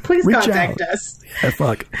contact us. Yeah,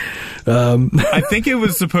 fuck. I think it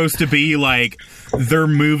was supposed to be like they're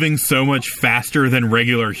moving so much faster than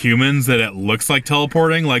regular humans that it looks like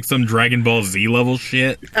teleporting, like some Dragon Ball Z level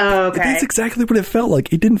shit. Oh, okay. That's exactly what it felt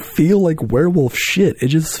like. It didn't feel like werewolf shit. It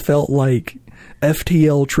just felt like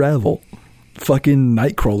FTL travel. Fucking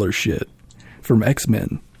Nightcrawler shit from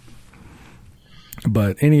X-Men.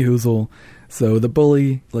 But anywhoozle, so the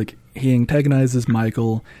bully, like, he antagonizes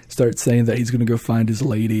Michael, starts saying that he's going to go find his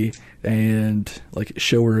lady and, like,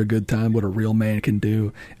 show her a good time, what a real man can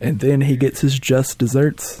do. And then he gets his just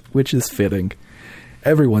desserts, which is fitting.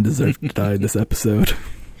 Everyone deserves to die in this episode.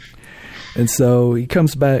 And so he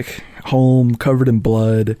comes back home covered in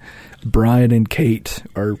blood. Brian and Kate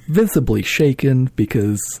are visibly shaken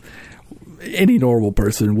because any normal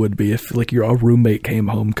person would be. If, like, your roommate came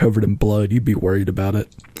home covered in blood, you'd be worried about it.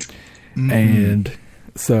 Mm-hmm. And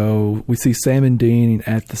so we see Sam and Dean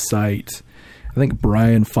at the site. I think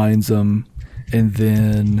Brian finds them and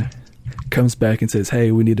then comes back and says,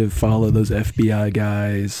 hey, we need to follow those FBI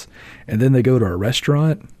guys. And then they go to a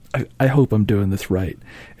restaurant. I hope I'm doing this right.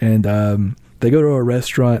 And they go to a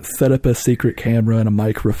restaurant, set up a secret camera and a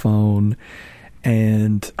microphone.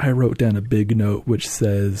 And I wrote down a big note which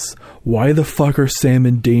says, why the fuck are Sam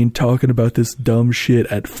and Dean talking about this dumb shit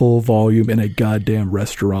at full volume in a goddamn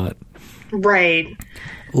restaurant? Right.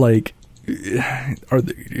 Like,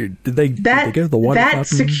 did they go to the water that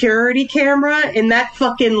fountain? Security camera in that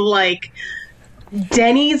fucking, like,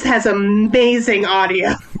 Denny's has amazing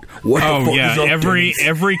audio.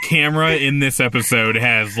 Every camera in this episode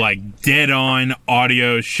has like dead on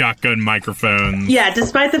audio shotgun microphones. Yeah,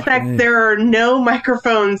 despite the fact there are no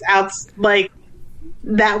microphones out like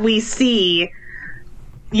that we see,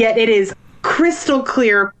 yet it is crystal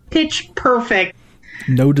clear, pitch perfect,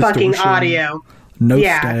 no distortion, fucking audio, no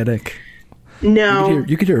static. No,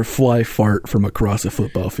 you could hear a fly fart from across a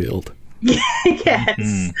football field.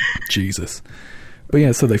 Yes. Jesus. But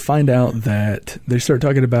yeah, so they find out that they start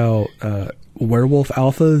talking about werewolf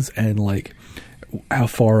alphas and like how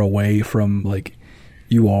far away from like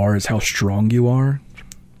you are is how strong you are.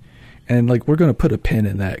 And like we're going to put a pin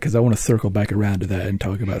in that because I want to circle back around to that and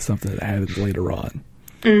talk about something that happens later on.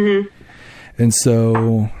 Mm-hmm. And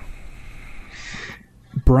so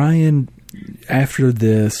Brian, after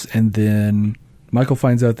this, and then Michael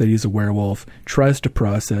finds out that he's a werewolf, tries to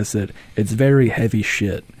process it. It's very heavy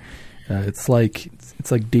shit. It's like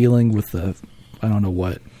dealing with I don't know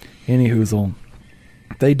what. Anyhoozle,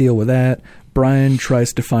 they deal with that. Brian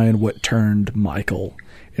tries to find what turned Michael,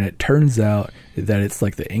 and it turns out that it's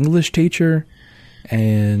like the English teacher,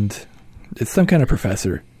 and it's some kind of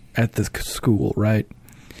professor at this school, right?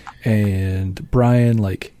 And Brian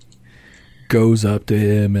like goes up to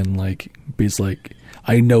him and like he's like,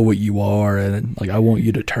 I know what you are, and like I want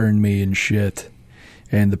you to turn me and shit.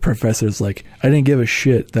 And the professor's like, I didn't give a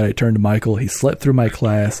shit that I turned Michael. He slept through my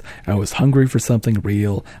class. I was hungry for something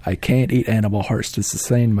real. I can't eat animal hearts to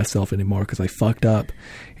sustain myself anymore because I fucked up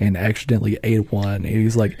and accidentally ate one. And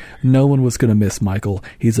he's like, no one was going to miss Michael.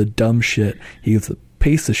 He's a dumb shit. He's a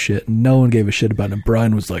piece of shit. No one gave a shit about him.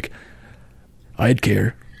 Brian was like, I'd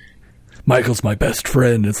care. Michael's my best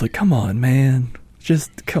friend. It's like, come on, man.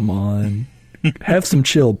 Just come on. Have some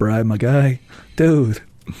chill, Brian, my guy. Dude.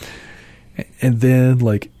 And then,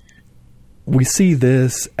 like, we see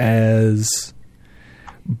this as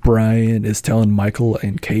Brian is telling Michael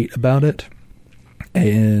and Kate about it.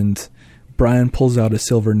 And Brian pulls out a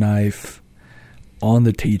silver knife on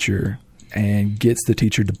the teacher and gets the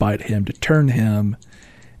teacher to bite him to turn him.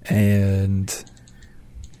 And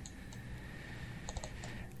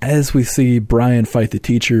as we see Brian fight the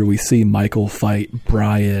teacher, we see Michael fight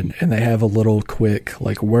Brian, and they have a little quick,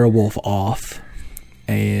 like, werewolf off.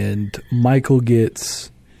 And Michael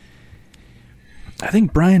gets... I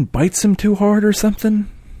think Brian bites him too hard or something.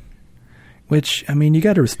 Which, I mean, you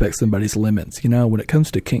gotta respect somebody's limits. You know, when it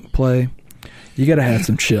comes to kink play, you gotta have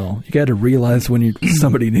some chill. You gotta realize when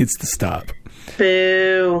somebody needs to stop.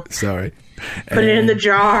 Boo. Sorry. Put it in the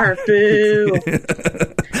jar. Boo.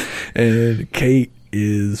 And Kate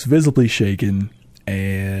is visibly shaken,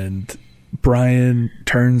 and Brian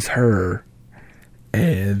turns her,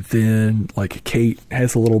 and then, like, Kate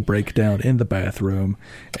has a little breakdown in the bathroom,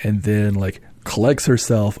 and then, like, collects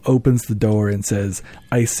herself, opens the door, and says,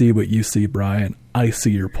 "I see what you see, Brian. I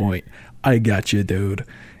see your point. I got you, dude."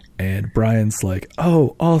 And Brian's like,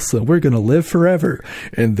 "Oh, awesome. We're gonna live forever."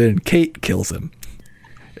 And then Kate kills him,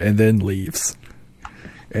 and then leaves.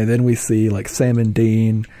 And then we see, like, Sam and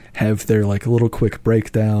Dean have their, like, little quick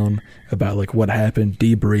breakdown about, like, what happened,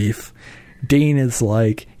 debrief. Dean is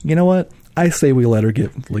like, "You know what? I say we let her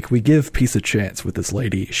we give peace a chance with this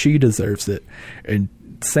lady. She deserves it." And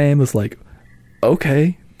Sam is like,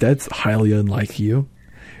 "Okay, that's highly unlike you.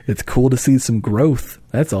 It's cool to see some growth.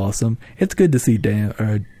 That's awesome. It's good to see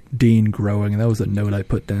Dean growing." And that was a note I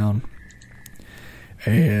put down.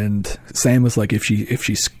 And Sam was like,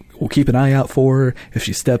 we'll keep an eye out for her. If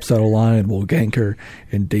she steps out of line, we'll gank her.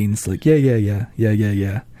 And Dean's like,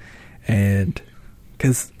 yeah. And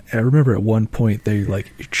because I remember at one point they,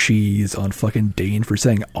 like, cheese on fucking Dean for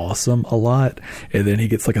saying awesome a lot. And then he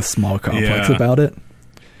gets, like, a small complex about it.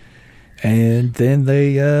 And then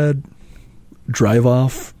they drive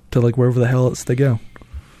off to, like, wherever the hell else they go.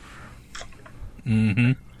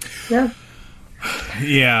 Mm-hmm. Yeah.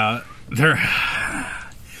 Yeah.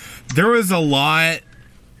 There was a lot.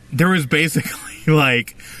 There was basically,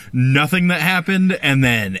 like, nothing that happened, and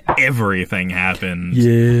then everything happened.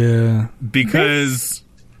 Yeah. Because,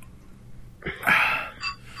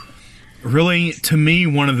 really, to me,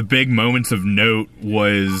 one of the big moments of note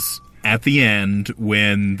was at the end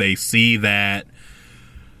when they see that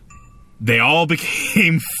they all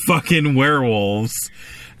became fucking werewolves,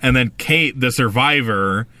 and then Kate, the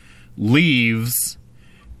survivor, leaves,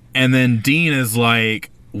 and then Dean is like,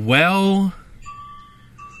 "Well,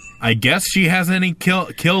 I guess she hasn't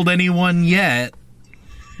killed anyone yet."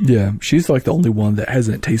 Yeah, she's, like, the only one that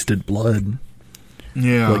hasn't tasted blood.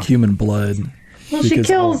 Yeah. Like human blood. Well, she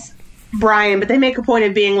kills Brian, but they make a point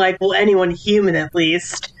of being like, well, anyone human at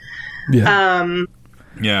least. Yeah.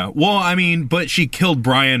 Yeah. Well, I mean, but she killed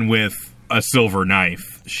Brian with a silver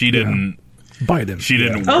knife. She didn't bite him. She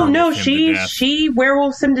didn't. Oh no, she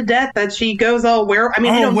werewolves him to death. That she goes all werewolf. I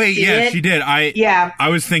mean, oh wait, yeah, she did. I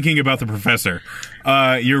was thinking about the professor.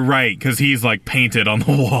 You're right, because he's, like, painted on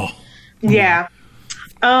the wall. Yeah.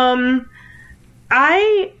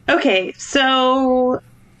 Okay, so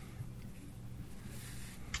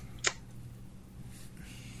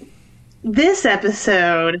this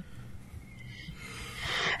episode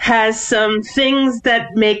has some things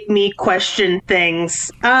that make me question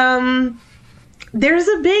things. This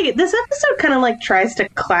episode kind of, like, tries to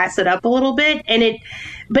class it up a little bit,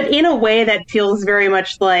 but in a way that feels very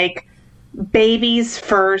much like babies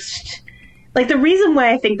first. Like, the reason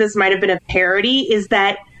why I think this might have been a parody is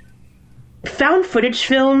that found footage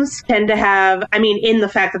films tend to have, I mean, in the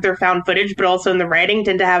fact that they're found footage, but also in the writing,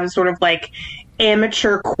 tend to have a sort of, like,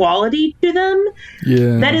 amateur quality to them.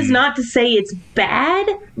 Yeah. That is not to say it's bad,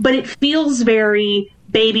 but it feels very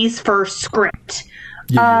baby's first script.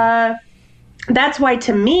 Yeah. That's why,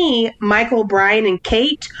 to me, Michael, Brian, and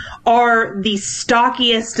Kate are the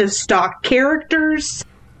stockiest of stock characters.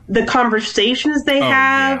 The conversations they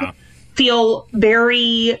have feel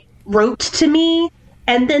very rote to me.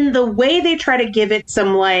 And then the way they try to give it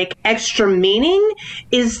some, like, extra meaning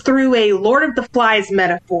is through a Lord of the Flies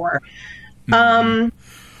metaphor. I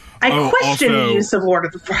question the use of Lord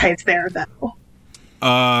of the Flies there, though.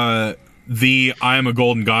 The "I am a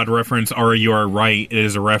golden god" reference, or "You are right," it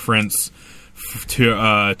is a reference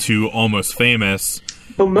to Almost Famous.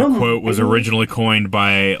 The quote was originally coined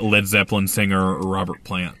by Led Zeppelin singer Robert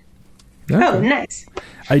Plant. Okay. Oh, nice.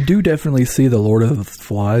 I do definitely see the Lord of the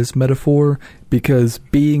Flies metaphor, because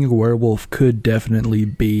being a werewolf could definitely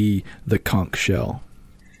be the conch shell.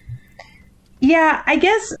 Yeah, I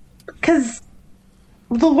guess, because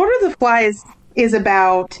the Lord of the Flies is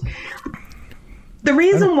about... The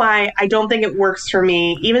reason why I don't think it works for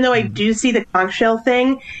me, even though I do see the conch shell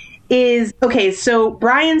thing, is... Okay, so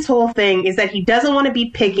Brian's whole thing is that he doesn't want to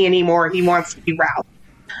be Piggy anymore. He wants to be Ralph.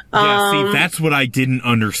 Yeah, see, that's what I didn't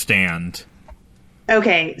understand.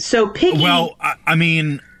 Okay, so Piggy... Well, I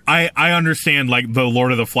mean, I understand, like, the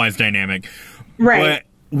Lord of the Flies dynamic. Right.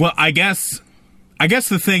 Well, I guess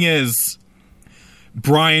the thing is,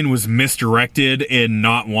 Brian was misdirected in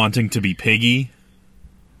not wanting to be Piggy.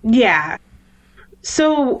 Yeah.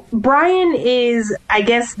 So Brian is, I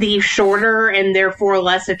guess, the shorter and therefore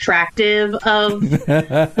less attractive of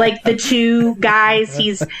like the two guys.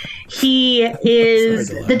 He is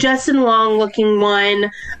the Justin Long looking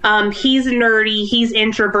one. He's nerdy. He's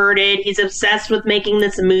introverted. He's obsessed with making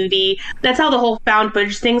this movie. That's how the whole found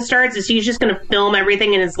footage thing starts. Is he's just going to film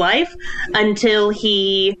everything in his life until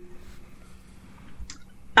he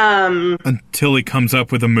comes up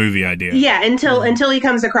with a movie idea. Yeah, until he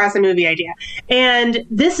comes across a movie idea. And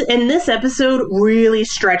this episode really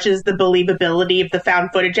stretches the believability of the found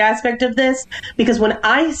footage aspect of this, because when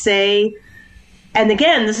I say, and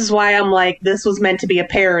again, this is why I'm like, this was meant to be a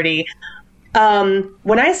parody.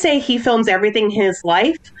 When I say he films everything in his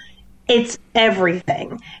life, it's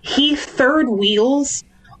everything. He third wheels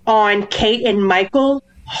on Kate and Michael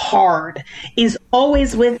hard, is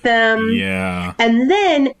always with them. Yeah. And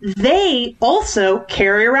then they also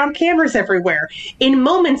carry around cameras everywhere in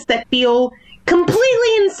moments that feel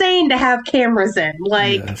completely insane to have cameras in.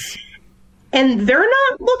 Like, yes. And they're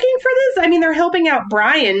not looking for this. I mean, they're helping out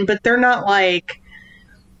Brian, but they're not like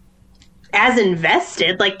as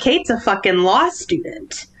invested. Like, Kate's a fucking law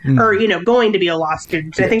student. Or, going to be a law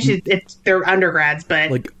student. I think they're undergrads, but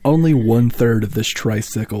like only 1/3 of this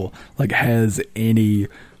tricycle like has any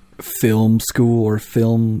film school or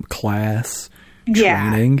film class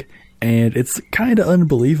training, and it's kind of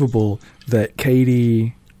unbelievable that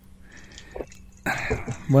Katie.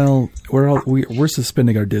 Well, we're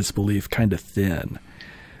suspending our disbelief kind of thin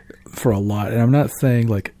for a lot, and I'm not saying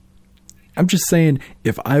like. I'm just saying,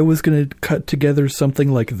 if I was going to cut together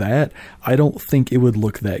something like that, I don't think it would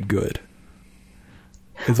look that good.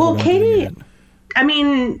 Well, Katie, I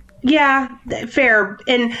mean, yeah, fair.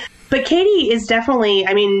 But Katie is definitely,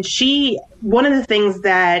 I mean, one of the things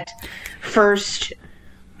that first,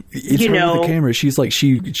 it's her with the camera. She's like,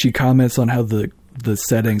 she comments on how the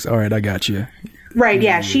settings, all right, I got you. Right,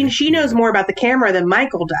 yeah. She knows more about the camera than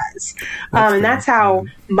Michael does. And that's how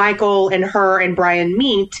Michael and her and Brian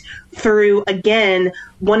meet through, again,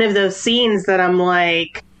 one of those scenes that I'm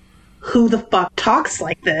like, who the fuck talks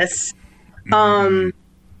like this? So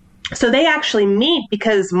they actually meet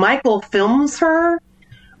because Michael films her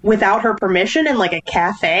without her permission in like a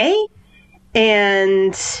cafe.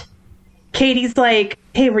 And Katie's like,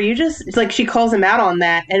 hey, were you just... It's like she calls him out on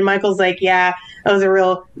that. And Michael's like, yeah, that was a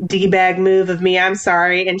real D-bag move of me. I'm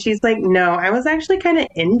sorry. And she's like, no, I was actually kind of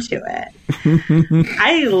into it.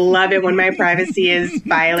 I love it when my privacy is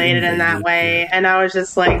violated in that way. And I was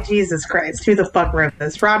just like, Jesus Christ, who the fuck wrote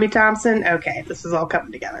this? Robbie Thompson? Okay, this is all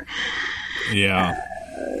coming together. Yeah.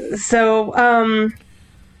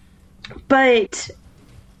 But...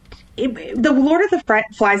 the Lord of the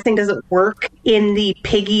Flies thing doesn't work in the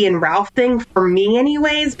Piggy and Ralph thing for me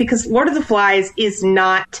anyways, because Lord of the Flies is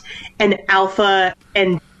not an alpha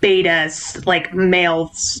and beta like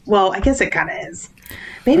males. Well, I guess it kind of is.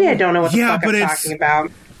 Maybe I don't know what the fuck I'm talking about.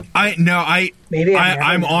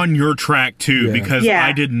 I'm on your track too, because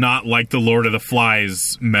I did not like the Lord of the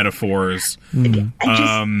Flies metaphors.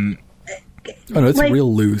 It's like,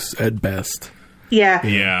 real loose at best.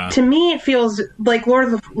 Yeah. To me, it feels like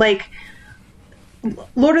Lord of the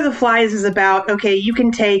Flies is about, okay, you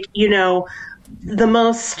can take, the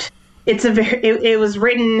most. It was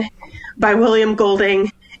written by William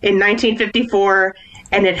Golding in 1954,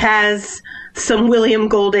 and it has some William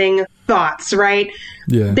Golding thoughts, right?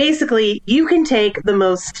 Yeah. Basically, you can take the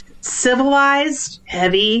most civilized,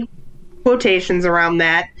 heavy quotations around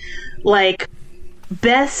that, like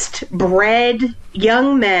best bred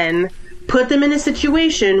young men. Put them in a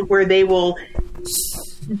situation where they will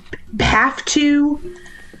have to,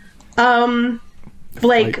 they'll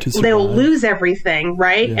lose everything,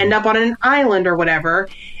 right? Yeah. End up on an island or whatever,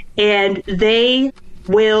 and they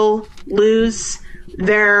will lose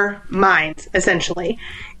their minds, essentially.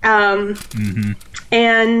 And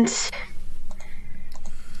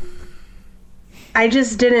I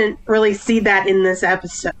just didn't really see that in this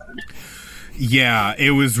episode. Yeah,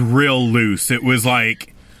 it was real loose. It was like...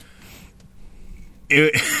 I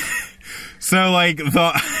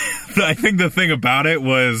think the thing about it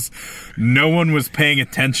was no one was paying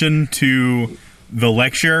attention to the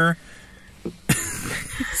lecture.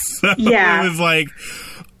 It was like,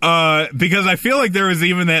 because I feel like there was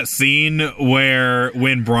even that scene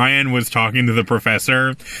when Brian was talking to the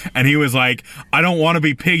professor and he was like, I don't want to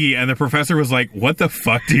be Piggy. And the professor was like, what the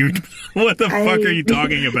fuck fuck are you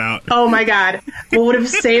talking about? Oh my God. What would have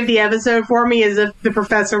saved the episode for me is if the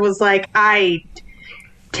professor was like,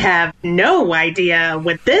 have no idea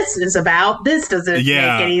what this is about. This doesn't make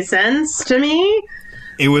any sense to me.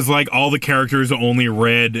 It was like all the characters only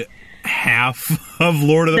read half of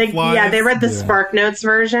Lord of the Flies. Yeah, they read the Spark Notes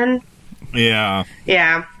version. Yeah.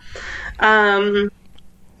 Yeah.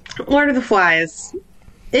 Lord of the Flies.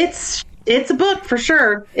 It's a book for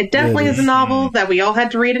sure. It definitely is a novel that we all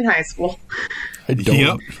had to read in high school. I don't.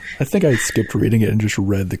 Yep. I think I skipped reading it and just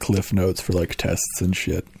read the Cliff Notes for like tests and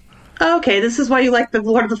shit. Okay, this is why you like the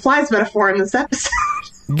Lord of the Flies metaphor in this episode.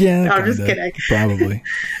 Yeah, no, I'm just kidding. Probably.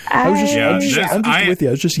 I'm just with you.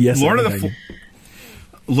 I was just Lord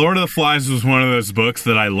of the Flies was one of those books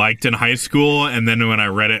that I liked in high school, and then when I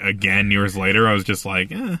read it again years later, I was just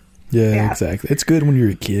like, eh. Yeah, exactly. It's good when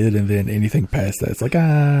you're a kid, and then anything past that, it's like,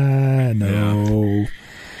 no.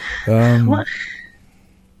 Yeah.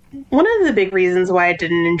 One of the big reasons why I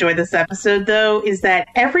didn't enjoy this episode, though, is that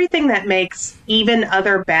everything that makes even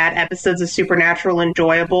other bad episodes of Supernatural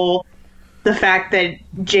enjoyable, the fact that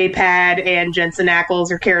J-Pad and Jensen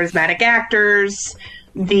Ackles are charismatic actors,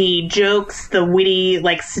 the jokes, the witty,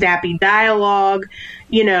 like, snappy dialogue,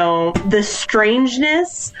 the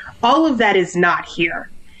strangeness, all of that is not here.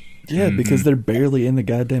 Yeah, because they're barely in the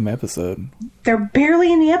goddamn episode. They're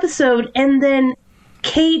barely in the episode, and then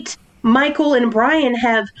Kate, Michael, and Brian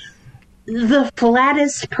have the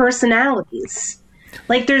flattest personalities.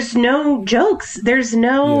 Like, there's no jokes. There's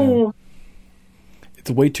no... Yeah. It's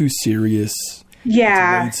way too serious.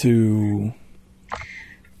 Yeah. It's way too...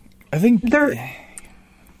 I think...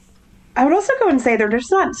 I would also go and say they're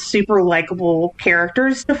just not super likable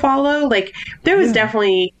characters to follow. Like, there was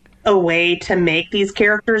definitely a way to make these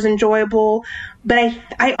characters enjoyable, but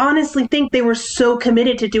I honestly think they were so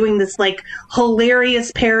committed to doing this, like,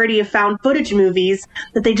 hilarious parody of found footage movies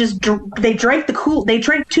that they just they drank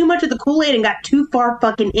too much of the Kool-Aid and got too far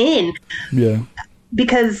fucking in. Yeah.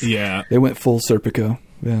 Because they went full Serpico.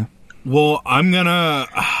 Yeah. Well, I'm gonna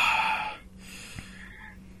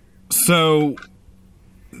so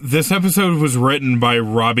this episode was written by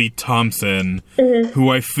Robbie Thompson, who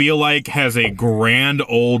I feel like has a grand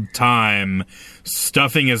old time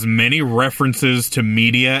stuffing as many references to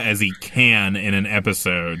media as he can in an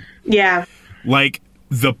episode. Yeah. Like,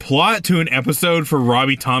 the plot to an episode for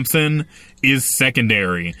Robbie Thompson is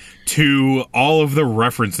secondary to all of the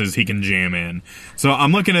references he can jam in. So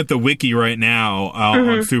I'm looking at the wiki right now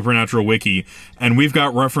on Supernatural Wiki, and we've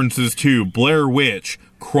got references to Blair Witch,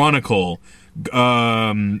 Chronicle,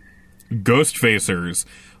 Ghostfacers,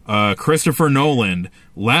 Christopher Nolan,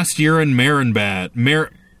 Last Year in Marienbad,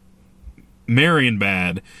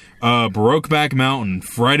 Brokeback Mountain,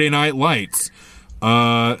 Friday Night Lights,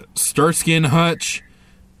 Starsky and Hutch,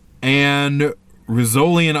 and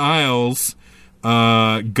Rizzoli and Isles,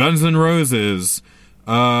 Guns N' Roses,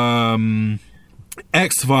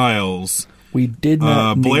 X-Files. We did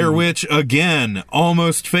not Blair Witch again,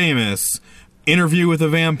 Almost Famous, Interview with a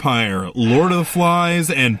Vampire, Lord of the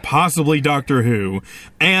Flies, and possibly Doctor Who.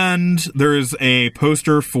 And there's a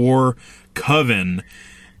poster for Coven.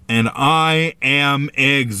 And I am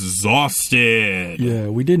exhausted. Yeah,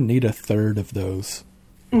 we didn't need a third of those.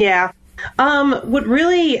 Yeah. What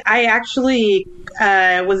really, I actually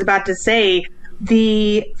was about to say,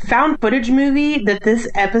 the found footage movie that this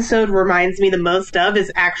episode reminds me the most of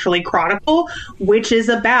is actually Chronicle, which is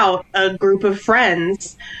about a group of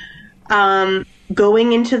friends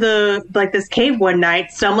going into this cave one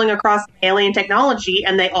night, stumbling across alien technology,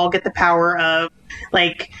 and they all get the power of,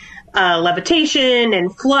 like, levitation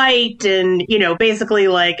and flight and, basically,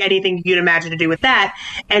 like, anything you'd imagine to do with that.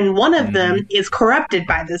 And one of them is corrupted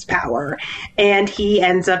by this power, and he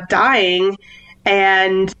ends up dying,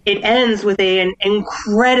 and it ends with an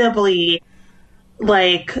incredibly,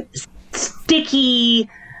 like, sticky,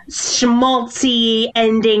 schmaltzy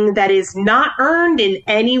ending that is not earned in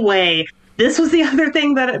any way. This was the other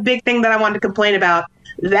big thing that I wanted to complain about.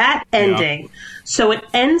 That ending. Yeah. So it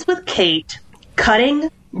ends with Kate cutting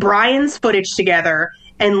Brian's footage together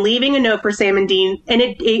and leaving a note for Sam and Dean.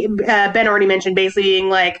 And Ben already mentioned basically being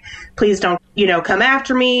like, please don't, come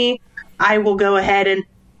after me. I will go ahead and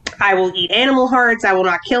I will eat animal hearts. I will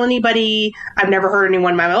not kill anybody. I've never hurt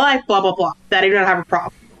anyone in my life, blah, blah, blah. That I do not have a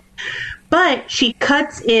problem. But she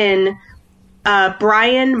cuts in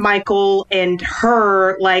Brian, Michael, and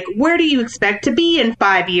her, like, where do you expect to be in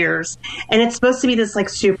 5 years? And it's supposed to be this, like,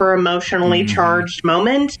 super emotionally charged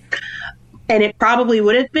moment. And it probably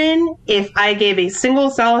would have been if I gave a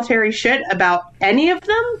single solitary shit about any of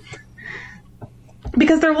them.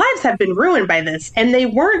 Because their lives have been ruined by this. And they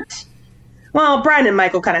weren't... Well, Brian and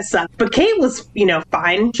Michael kind of sucked. But Kate was,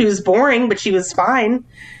 fine. She was boring, but she was fine.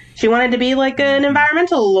 She wanted to be, like, an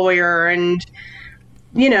environmental lawyer. And,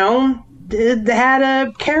 had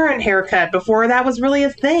a Karen haircut before that was really a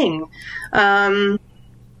thing. Yeah,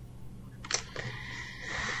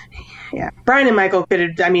 Brian and Michael could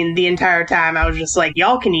have, I mean, the entire time I was just like,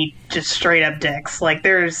 y'all can eat just straight up dicks. Like,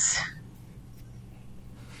 there is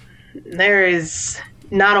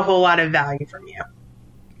not a whole lot of value from you.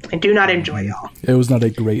 I do not enjoy y'all. It was not a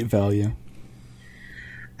great value.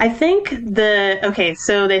 I think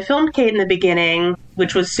so they filmed Kate in the beginning,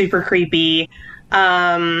 which was super creepy.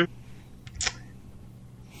 And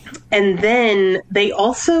then they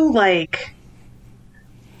also like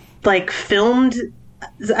filmed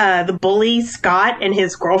the bully Scott and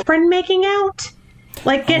his girlfriend making out,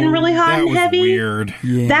 like getting really hot and heavy. Weird.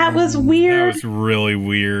 Yeah. That was weird. That was really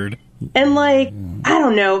weird. And like, I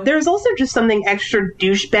don't know, there's also just something extra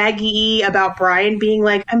douchebaggy about Brian being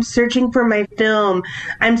like, I'm searching for my film,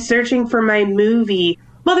 I'm searching for my movie.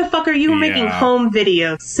 Motherfucker, you were making home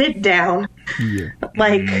videos. Sit down. Yeah.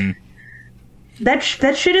 Like, that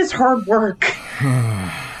shit is hard work.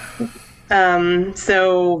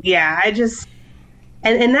 So yeah, I just,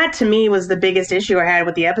 and that to me was the biggest issue I had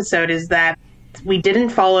with the episode, is that we didn't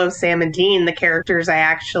follow Sam and Dean, the characters I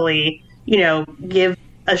actually, give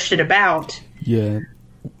a shit about. Yeah.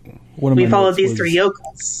 We followed these three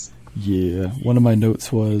yokels. Yeah. One of my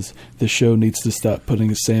notes was, the show needs to stop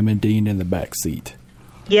putting Sam and Dean in the back seat.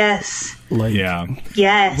 Yes.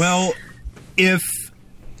 Yes. Well, if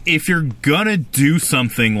you're gonna do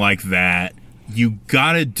something like that, you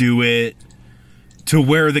gotta do it to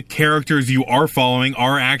where the characters you are following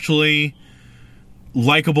are actually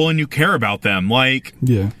likable and you care about them. Like,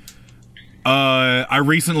 I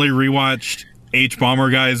recently rewatched H. Bomber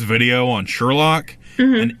Guy's video on Sherlock,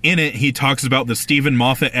 and in it he talks about the Stephen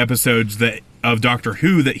Moffat episodes of Doctor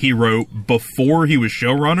Who that he wrote before he was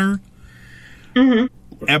showrunner.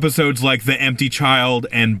 Episodes like The Empty Child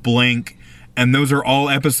and Blink, and those are all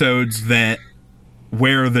episodes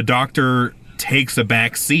where the Doctor takes a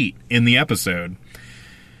back seat in the episode.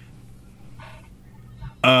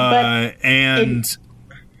 But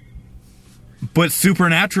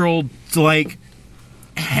Supernatural, like,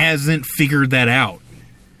 hasn't figured that out.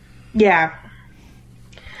 Yeah.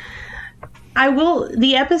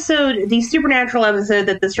 The Supernatural episode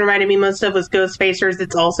that this reminded me most of was Ghostfacers.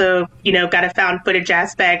 It's also, got a found footage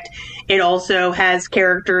aspect. It also has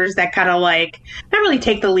characters that kind of like, not really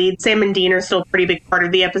take the lead. Sam and Dean are still a pretty big part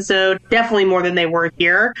of the episode. Definitely more than they were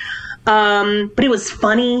here. But it was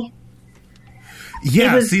funny.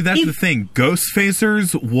 Yeah, that's the thing.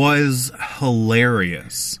 Ghostfacers was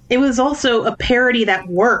hilarious. It was also a parody that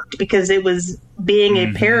worked because it was being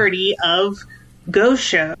a parody of ghost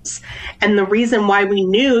shows. And the reason why we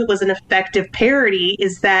knew it was an effective parody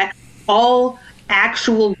is that all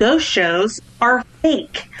actual ghost shows are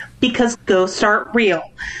fake because ghosts aren't real.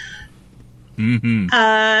 And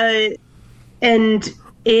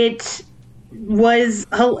it was,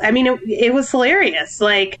 it was hilarious.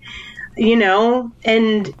 Like,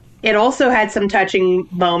 and it also had some touching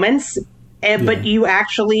moments, but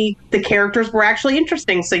the characters were actually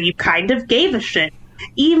interesting, so you kind of gave a shit.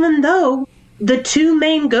 Even though the two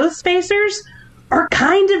main Ghostfacers are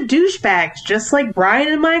kind of douchebags, just like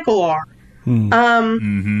Brian and Michael are.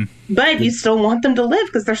 But you still want them to live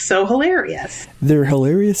because they're so hilarious. They're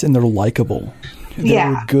hilarious and they're likable. There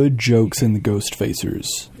were good jokes in the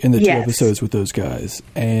Ghostfacers, in the two episodes with those guys.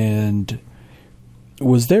 And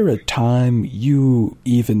was there a time you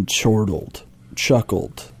even chortled,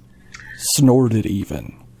 chuckled, snorted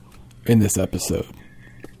even in this episode?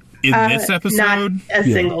 In this episode? Not a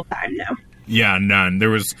single time, no. Yeah, none.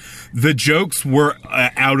 The jokes were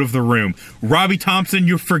out of the room. Robbie Thompson,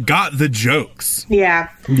 you forgot the jokes. Yeah.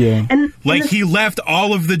 And he left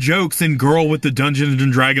all of the jokes in Girl with the Dungeons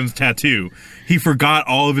and Dragons tattoo. He forgot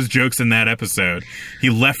all of his jokes in that episode. He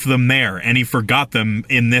left them there, and he forgot them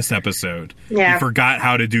in this episode. Yeah. He forgot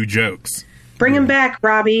how to do jokes. Bring him back,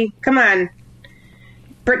 Robbie. Come on.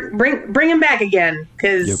 Bring him back again,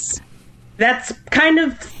 because that's kind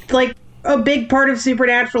of like a big part of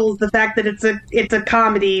Supernatural is the fact that it's a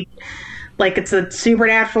comedy. Like, it's a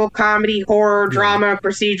supernatural comedy, horror, drama,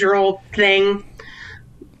 procedural thing.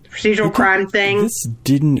 Procedural crime thing. This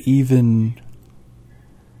didn't even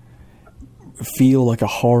feel like a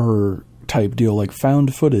horror type deal. Like,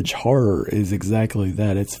 found footage horror is exactly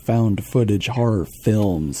that. It's found footage horror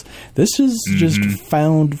films. This is just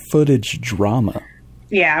found footage drama.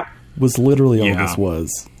 Yeah. Was literally all this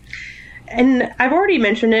was. And I've already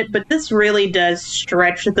mentioned it, but this really does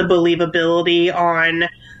stretch the believability on,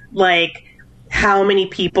 like, how many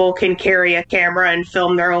people can carry a camera and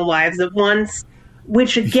film their own lives at once.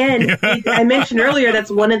 Which, again, I mentioned earlier, that's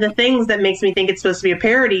one of the things that makes me think it's supposed to be a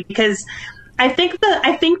parody, because I think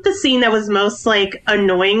the scene that was most like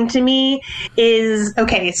annoying to me is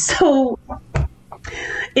so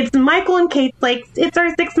it's Michael and Kate's like, it's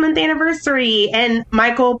our 6-month anniversary, and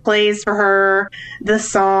Michael plays for her the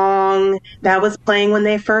song that was playing when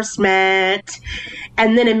they first met,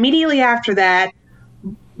 and then immediately after that,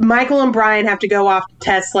 Michael and Brian have to go off to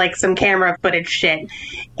test like some camera footage shit,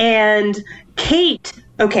 and Kate,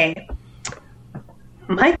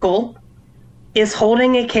 Michael is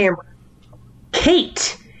holding a camera.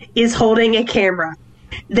 Kate is holding a camera.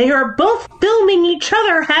 They are both filming each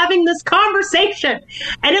other having this conversation.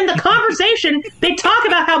 And in the conversation, they talk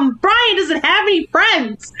about how Brian doesn't have any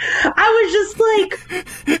friends. I was just like...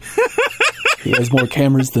 He has more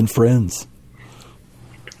cameras than friends.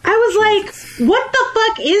 I was like, what the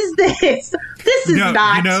fuck is this? This is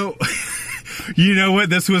not... You know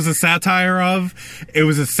what this was a satire of? It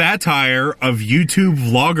was a satire of YouTube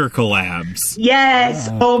vlogger collabs. Yes.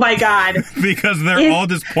 Oh my God. Because they're all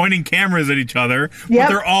just pointing cameras at each other, but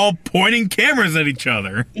they're all pointing cameras at each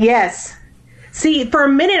other. Yes. See, for a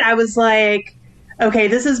minute I was like, okay,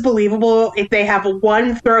 this is believable if they have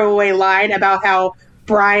one throwaway line about how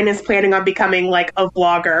Brian is planning on becoming like a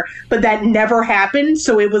vlogger, but that never happened,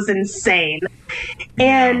 so it was insane.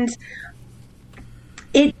 And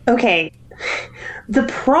the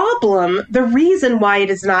reason why it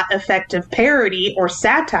is not effective parody or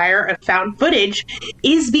satire of found footage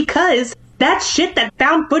is because that's shit that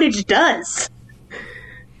found footage does.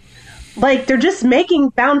 Like, they're just making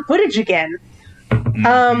found footage again.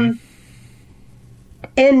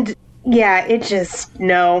 And yeah,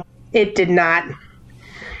 it did not.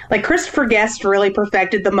 Like, Christopher Guest really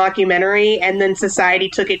perfected the mockumentary, and then society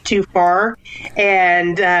took it too far,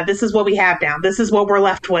 and this is what we have now. This is what we're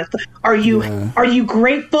left with. Are you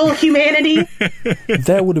grateful, humanity?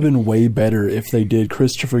 That would have been way better if they did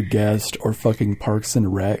Christopher Guest or fucking Parks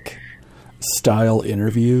and Rec style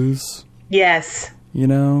interviews. Yes. You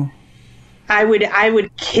know? I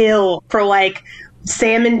would kill for, like,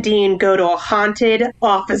 Sam and Dean go to a haunted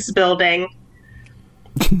office building.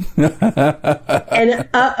 And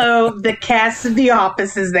the cast of The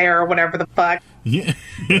Office is there, or whatever the fuck. Yeah.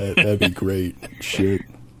 That'd be great. Shit.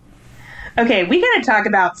 Okay, we gotta talk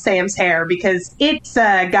about Sam's hair because it's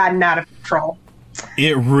gotten out of control.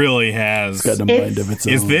 It really has. It's got a mind of its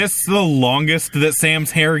own. Is this the longest that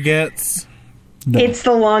Sam's hair gets? No. It's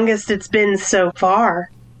the longest it's been so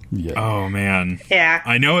far. Yeah. Oh, man. Yeah.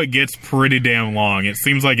 I know it gets pretty damn long. It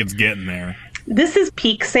seems like it's getting there. This is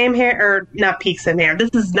peak Sam hair, or not peak Sam hair.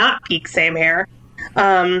 This is not peak Sam hair.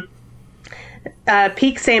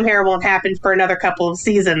 Peak Sam hair won't happen for another couple of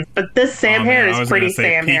seasons, but this Sam hair is pretty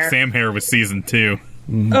Sam hair. Peak Sam hair was season 2.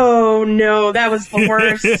 Mm-hmm. Oh no, that was the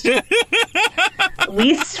worst.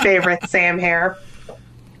 Least favorite Sam hair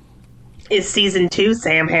is season 2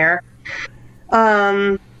 Sam hair.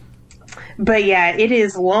 But yeah, it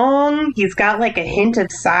is long. He's got like a hint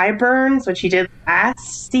of sideburns, which he did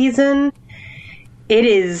last season. It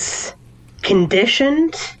is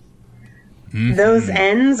conditioned. Mm-hmm. Those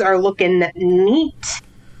ends are looking neat.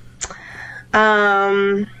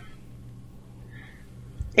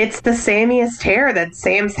 It's the sammiest hair that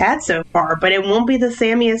Sam's had so far, but it won't be the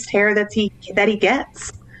sammiest hair that he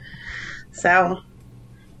gets. So,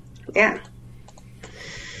 yeah.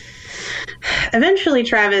 Eventually,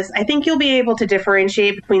 Travis, I think you'll be able to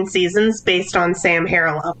differentiate between seasons based on Sam hair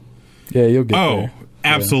alone. Yeah, you'll get there.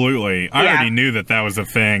 Absolutely. I already knew that was a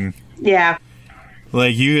thing. Yeah.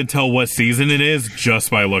 Like, you can tell what season it is just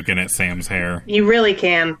by looking at Sam's hair. You really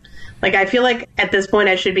can. Like, I feel like at this point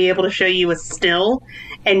I should be able to show you a still,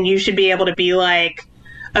 and you should be able to be like,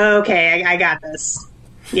 okay, I got this.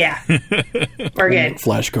 Yeah. We're good.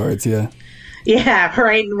 Flashcards, yeah. Yeah,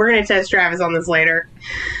 right. We're going to test Travis on this later.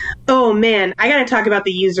 Oh, man. I got to talk about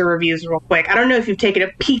the user reviews real quick. I don't know if you've taken a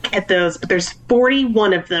peek at those, but there's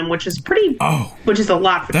 41 of them, which is which is a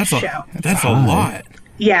lot for the show. That's a lot.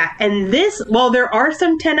 Yeah, and this, while there are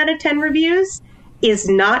some 10 out of 10 reviews, is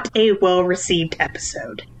not a well-received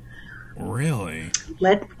episode. Really?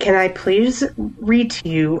 Can I please read to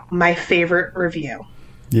you my favorite review?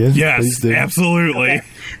 Yes, absolutely. Okay.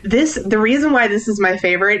 The reason why this is my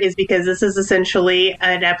favorite is because this is essentially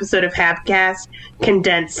an episode of Habcast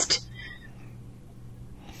condensed.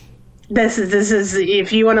 This is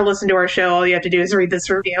if you want to listen to our show, all you have to do is read this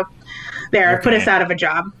review. There, put us out of a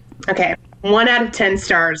job. Okay, 1 out of 10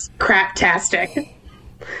 stars. Craptastic.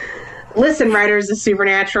 Listen, writers of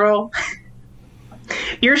Supernatural.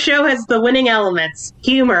 Your show has the winning elements.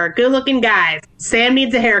 Humor, good-looking guys. Sam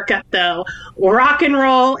needs a haircut, though. Rock and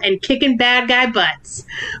roll, and kicking bad guy butts.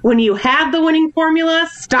 When you have the winning formula,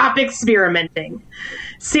 stop experimenting.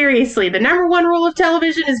 Seriously, the number one rule of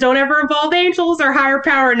television is don't ever involve angels or higher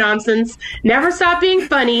power nonsense. Never stop being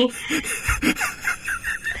funny.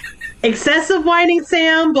 Excessive whining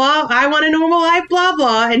Sam, blah, I want a normal life, blah,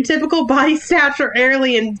 blah, and typical body stature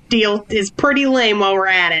alien deal is pretty lame while we're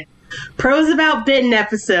at it. Pros about Bitten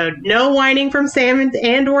episode. No whining from Sam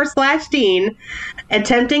and or / Dean.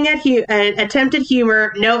 Attempted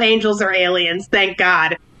humor. No angels or aliens. Thank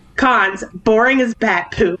God. Cons. Boring as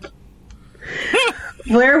bat poop.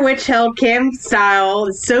 Blair Witch held Cam style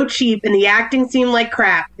is so cheap and the acting seemed like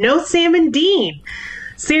crap. No Sam and Dean.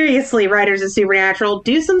 Seriously, writers of Supernatural,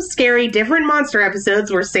 do some scary, different monster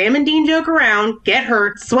episodes where Sam and Dean joke around, get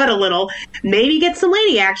hurt, sweat a little, maybe get some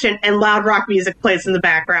lady action, and loud rock music plays in the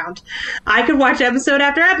background. I could watch episode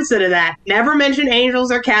after episode of that. Never mention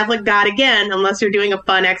angels or Catholic God again unless you're doing a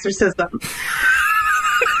fun exorcism.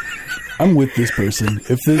 I'm with this person.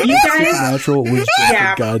 If the Supernatural was just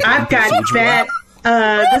a goddamn I've got bad.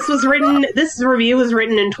 This review was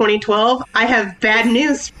written in 2012. I have bad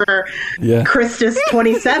news for Christus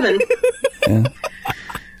 27. Yeah.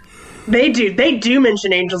 They do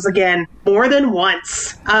mention angels again more than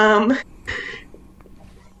once.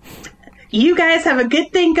 You guys have a good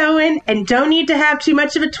thing going and don't need to have too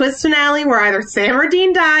much of a twist finale where either Sam or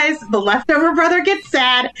Dean dies, the leftover brother gets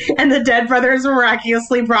sad, and the dead brother is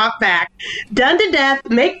miraculously brought back. Done to death,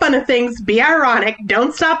 make fun of things, be ironic,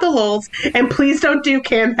 don't stop the lulz, and please don't do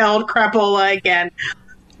Cam held crapola again.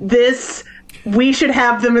 We should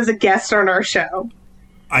have them as a guest on our show.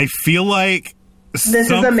 I feel like this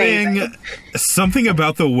is amazing. Something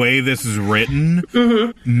about the way this is written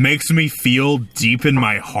makes me feel deep in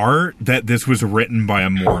my heart that this was written by a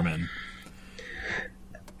Mormon.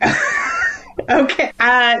 Okay.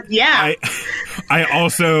 Yeah.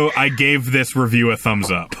 I gave this review a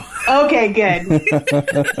thumbs up. Okay, good.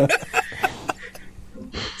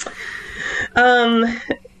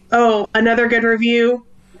 Another good review.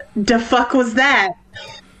 The fuck was that?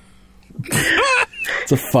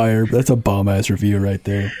 That's a bomb-ass review right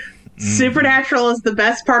there. Supernatural is the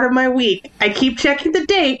best part of my week. I keep checking the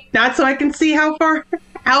date, not so I can see how far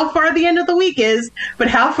the end of the week is, but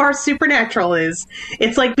how far Supernatural is.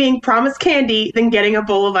 It's like being promised candy, then getting a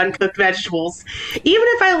bowl of uncooked vegetables. Even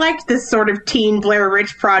if I liked this sort of teen Blair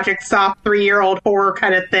Witch Project soft 3-year-old horror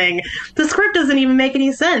kind of thing, the script doesn't even make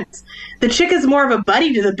any sense. The chick is more of a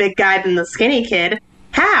buddy to the big guy than the skinny kid.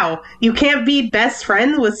 How? You can't be best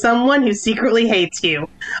friends with someone who secretly hates you.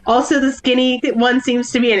 Also, the skinny one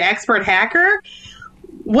seems to be an expert hacker.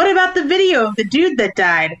 What about the video of the dude that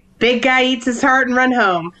died? Big guy eats his heart and run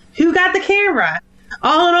home. Who got the camera?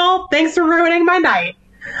 All in all, thanks for ruining my night.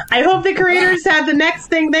 I hope the creators have the next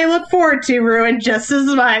thing they look forward to ruined just as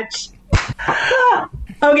much.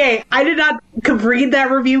 Okay, I did not read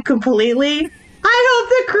that review completely. I hope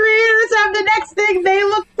the creators have the next thing they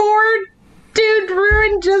look forward to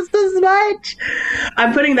ruined just as much.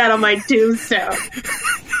 I'm putting that on my tombstone.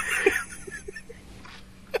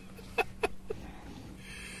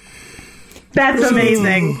 That's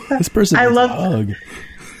amazing. This person I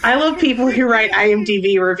love people who write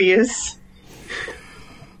IMDb reviews.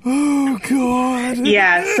 Oh God.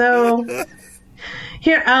 Yeah, so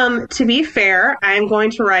here, to be fair, I'm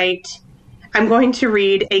going to read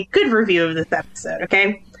a good review of this episode,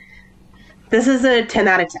 okay? This is a 10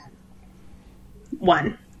 out of 10.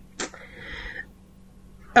 1.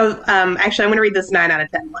 Actually, I'm going to read this 9 out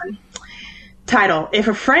of 10 one. Title: If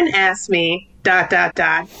a friend asks me, ...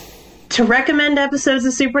 to recommend episodes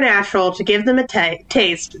of Supernatural to give them a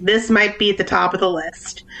taste, this might be at the top of the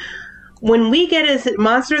list. When we get a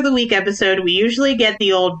Monster of the Week episode, we usually get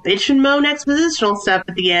the old bitch and moan expositional stuff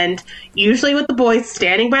at the end, usually with the boys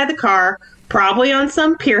standing by the car, probably on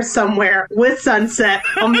some pier somewhere, with sunset,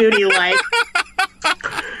 all moody-like.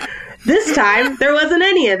 This time, there wasn't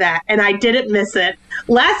any of that, and I didn't miss it.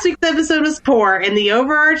 Last week's episode was poor, and the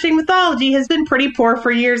overarching mythology has been pretty poor for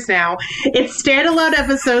years now. It's standalone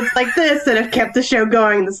episodes like this that have kept the show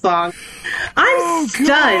going this long. I'm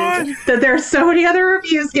stunned that there are so many other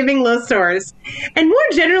reviews giving low scores. And more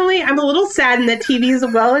generally, I'm a little saddened that TV is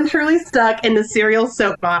well and truly stuck in the serial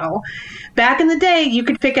soap model. Back in the day, you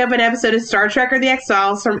could pick up an episode of Star Trek or The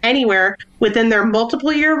X-Files from anywhere within their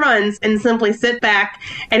multiple-year runs and simply sit back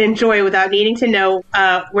and enjoy without needing to know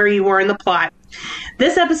where you were in the plot.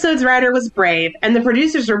 This episode's writer was brave, and the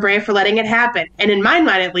producers were brave for letting it happen, and in my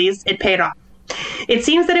mind at least, it paid off. It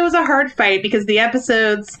seems that it was a hard fight because the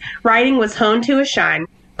episode's writing was honed to a shine,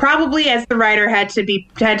 probably as the writer had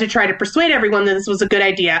to try to persuade everyone that this was a good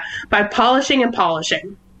idea by polishing and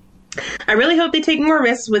polishing. I really hope they take more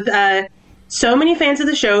risks with so many fans of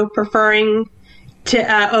the show preferring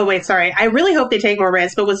I really hope they take more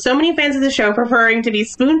risks, but with so many fans of the show preferring to be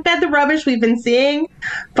spoon-fed the rubbish we've been seeing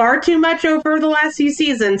far too much over the last few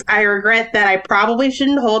seasons, I regret that I probably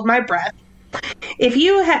shouldn't hold my breath. If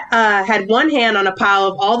you had one hand on a pile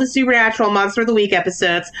of all the Supernatural Monster of the Week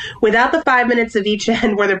episodes, without the 5 minutes of each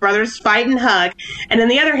end where the brothers fight and hug, and on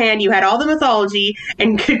the other hand you had all the mythology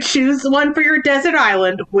and could choose one for your desert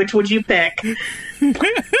island, which would you pick?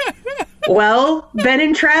 Well, Ben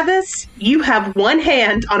and Travis, you have one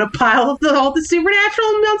hand on a pile of all the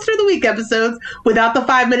Supernatural Monster of the Week episodes without the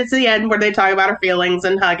 5 minutes at the end where they talk about our feelings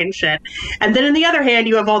and hug and shit. And then on the other hand,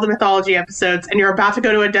 you have all the mythology episodes and you're about to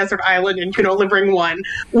go to a desert island and you can only bring one.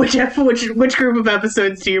 Which group of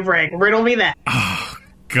episodes do you bring? Riddle me that. Oh,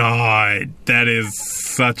 God. That is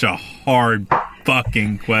such a hard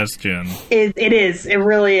fucking question. It is. It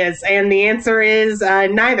really is. And the answer is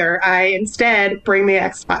neither. I instead bring the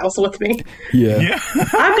X-Files with me. Yeah.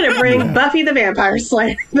 I'm going to bring Buffy the Vampire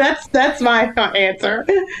Slayer. That's my answer.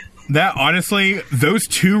 That, honestly, those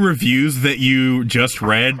two reviews that you just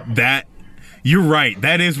read, that, you're right.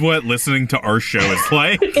 That is what listening to our show is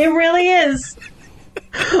like. It really is.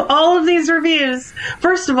 All of these reviews.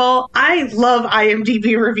 First of all, I love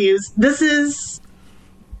IMDb reviews. This is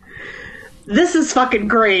fucking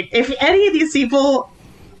great. If any of these people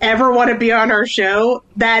ever want to be on our show,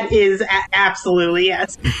 that is absolutely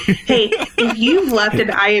yes. Hey, if you've left an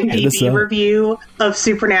IMDb review of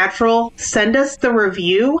Supernatural, send us the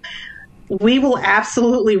review. We will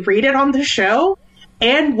absolutely read it on the show.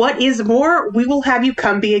 And what is more, we will have you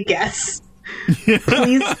come be a guest.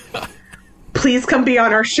 Please come be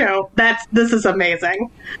on our show. This is amazing.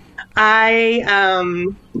 I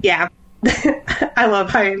love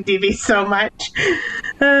IMDb so much.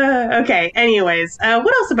 Okay, anyways,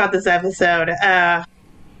 what else about this episode?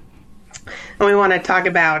 We want to talk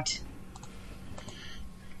about.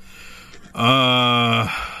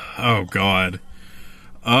 Oh God.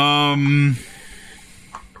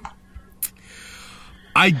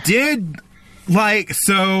 I did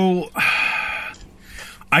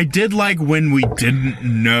like when we didn't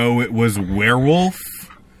know it was werewolf.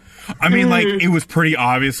 I mean, like, it was pretty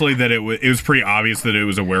obviously that it was pretty obvious that it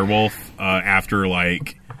was a werewolf after,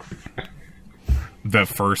 like, the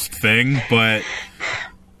first thing. But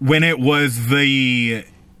when it was the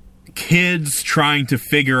kids trying to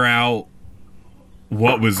figure out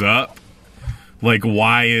what was up, like,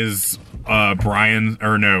 why is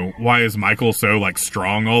Michael so, like,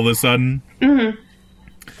 strong all of a sudden? Mm-hmm.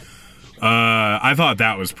 I thought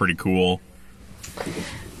that was pretty cool.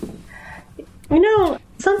 You know,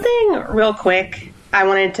 something real quick I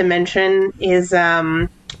wanted to mention is,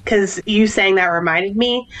 because you saying that reminded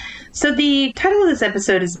me. So the title of this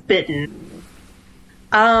episode is Bitten.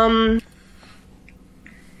 Kind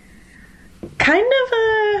of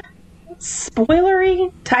a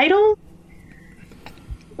spoilery title.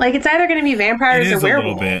 Like, it's either going to be vampires or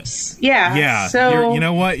werewolves. Yeah. Yeah. So you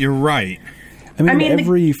know what? You're right. I mean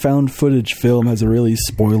every found footage film has a really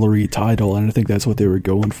spoilery title, and I think that's what they were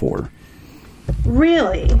going for.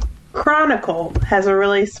 Really? Chronicle has a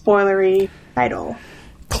really spoilery title.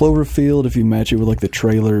 Cloverfield, if you match it with, like, the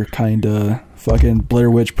trailer, kinda. Fucking Blair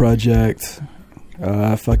Witch Project.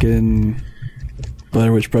 Fucking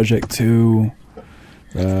Blair Witch Project 2.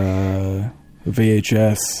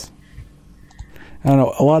 VHS. I don't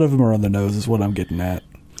know. A lot of them are on the nose is what I'm getting at.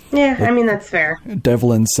 Yeah, like, I mean, that's fair.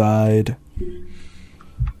 Devil Inside.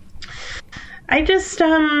 I just,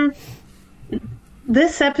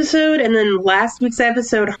 this episode and then last week's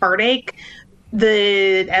episode, Heartache,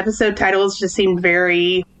 the episode titles just seemed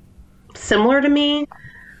very similar to me.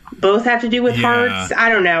 Both have to do with hearts. I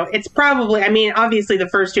don't know. It's probably, I mean, obviously the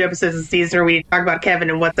first two episodes of the season we talk about Kevin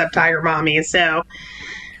and What's Up, Tiger Mommy, so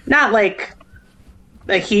not like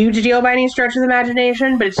a huge deal by any stretch of the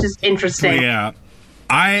imagination, but it's just interesting. Yeah.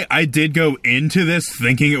 I did go into this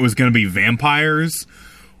thinking it was going to be vampires,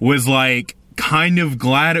 was like kind of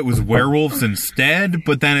glad it was werewolves instead,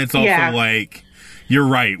 but then it's also like, you're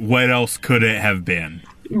right, what else could it have been?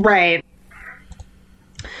 Right.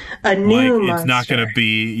 A new monster. It's not going to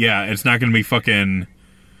be, it's not going to be fucking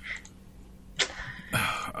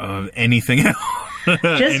anything else. Just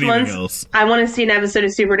anything once, else. I want to see an episode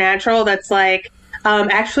of Supernatural that's like,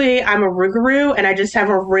 actually, I'm a Rougarou, and I just have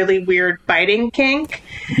a really weird biting kink,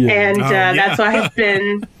 and that's why I've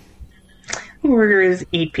been... Rougarous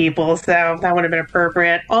eat people, so that would have been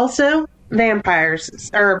appropriate. Also,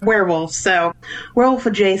 vampires, or werewolves, so werewolf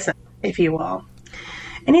adjacent, if you will.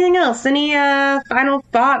 Anything else? Any final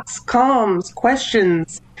thoughts, calms,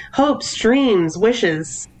 questions, hopes, dreams,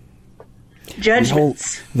 wishes,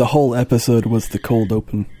 judgments? The whole episode was the cold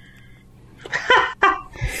open.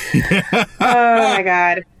 Oh my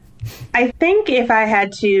god. I think if I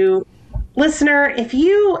had to, listener, if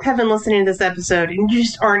you have been listening to this episode and you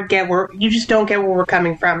just don't get where we're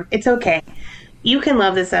coming from, it's okay. You can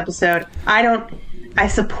love this episode. I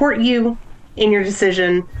support you in your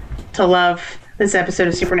decision to love this episode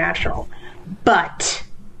of Supernatural. But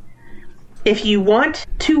if you want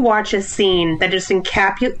to watch a scene that just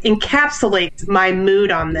encapsulates my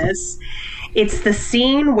mood on this, it's the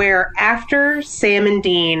scene where after Sam and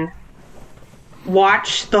Dean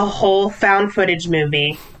watch the whole found footage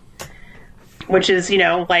movie, which is,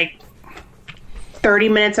 30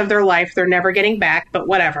 minutes of their life they're never getting back, but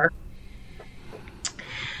whatever.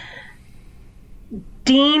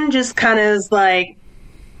 Dean just kind of is like,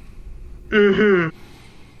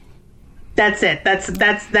 that's it. That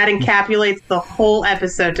encapsulates the whole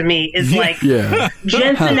episode to me. Is like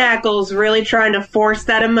Jensen Ackles really trying to force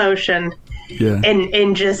that emotion. Yeah.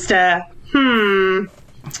 And just That's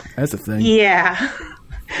a thing. Yeah.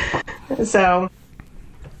 So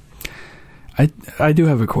I do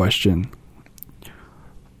have a question.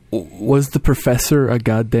 Was the professor a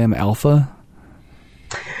goddamn alpha?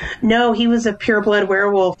 No, he was a pureblood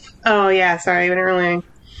werewolf. Oh yeah, sorry, I didn't really.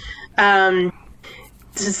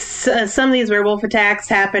 Some of these werewolf attacks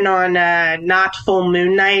happen on not full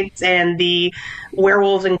moon nights, and the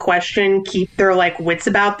werewolves in question keep their wits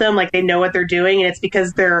about them, like they know what they're doing, and it's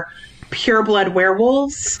because they're pureblood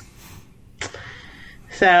werewolves.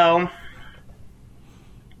 So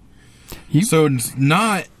it's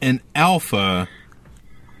not an alpha.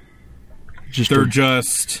 They're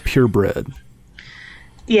just purebred.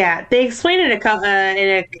 Yeah, they explain it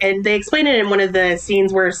and they explain it in one of the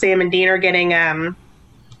scenes where Sam and Dean are getting,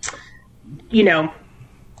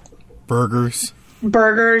 burgers.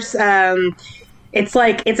 It's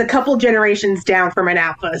it's a couple generations down from an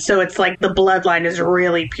alpha, so it's like the bloodline is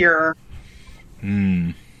really pure.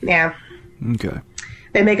 Yeah. Okay.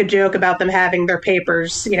 They make a joke about them having their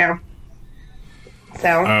papers, So.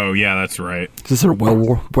 Oh yeah, that's right. Is this a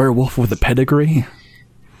werewolf with a pedigree?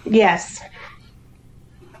 Yes.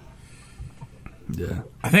 Yeah.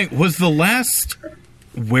 I think was the last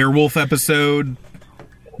werewolf episode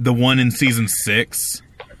the one in season 6.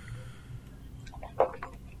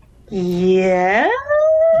 Yeah.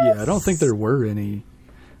 Yeah, I don't think there were any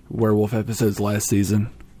werewolf episodes last season.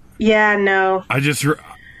 Yeah, no. I just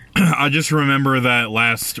remember that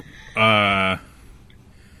last. I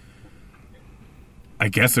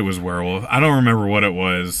guess it was werewolf. I don't remember what it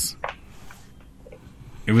was.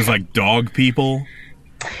 It was like dog people.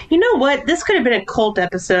 You know what? This could have been a cult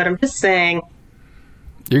episode. I'm just saying.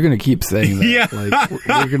 You're going to keep saying that. Yeah.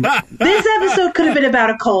 This episode could have been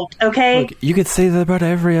about a cult, okay? Look, you could say that about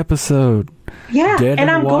every episode. Yeah, Dead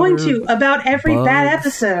and I'm water, going to about every bugs, bad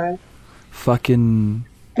episode. Fucking...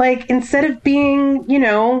 Instead of being,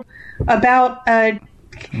 about a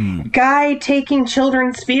guy taking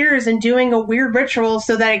children's fears and doing a weird ritual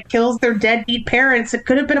so that it kills their deadbeat parents, it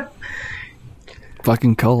could have been a...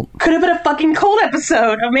 fucking cult. Could have been a fucking cult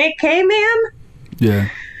episode. Okay, man? Yeah.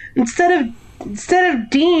 Instead of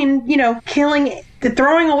Dean,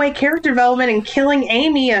 throwing away character development and killing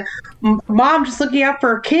Amy, a mom just looking out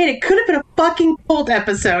for her kid, it could have been a fucking cult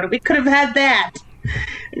episode. We could have had that.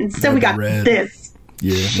 Instead, we got this.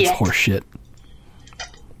 Yeah, shit. It's horse shit.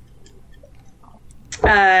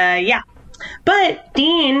 Yeah. But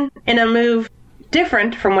Dean, in a move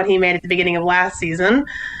different from what he made at the beginning of last season,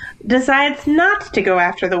 decides not to go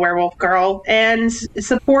after the werewolf girl and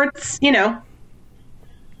supports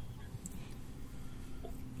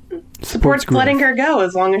letting her go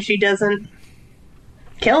as long as she doesn't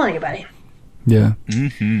kill anybody. Yeah.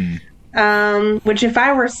 Mm-hmm. Which if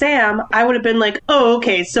I were Sam, I would have been like, oh,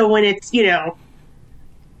 okay, so when it's,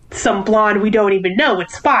 some blonde we don't even know,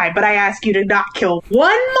 it's fine, but I ask you to not kill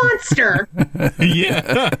one monster.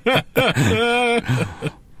 Yeah.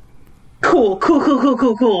 Cool.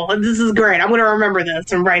 This is great. I'm going to remember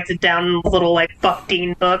this, and writes it down in a little, Fuck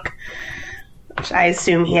Dean book, which I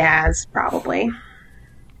assume he has, probably.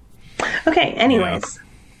 Okay, anyways.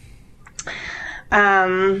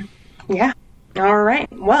 Yeah. All right.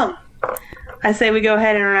 Well, I say we go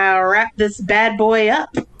ahead and wrap this bad boy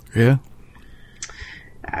up. Yeah.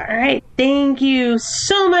 All right. Thank you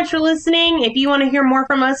so much for listening. If you want to hear more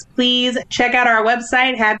from us, please check out our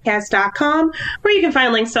website, habcast.com, where you can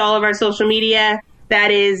find links to all of our social media. That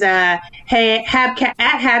is at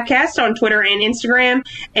Habcast on Twitter and Instagram,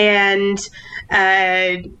 and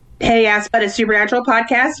Hey Ask But a Supernatural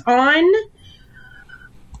Podcast on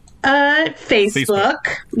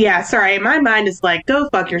Facebook. Yeah, sorry. My mind is like, go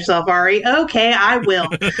fuck yourself, Ari. Okay, I will.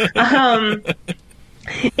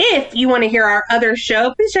 If you want to hear our other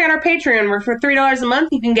show, please check out our Patreon, where for $3 a month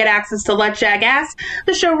you can get access to Let's Jackass,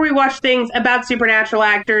 the show where we watch things about supernatural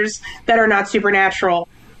actors that are not supernatural.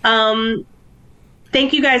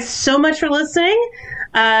 Thank you guys so much for listening.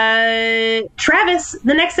 Travis,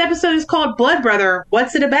 the next episode is called Blood Brother.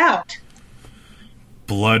 What's it about?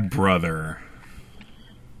 Blood Brother.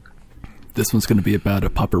 This one's going to be about a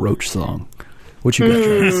Papa Roach song. What you got,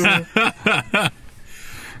 Travis?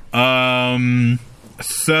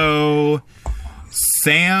 So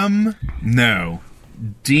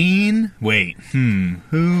Dean, wait,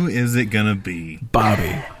 who is it gonna be?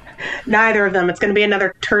 Bobby. Neither of them. It's going to be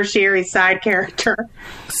another tertiary side character.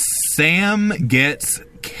 Sam gets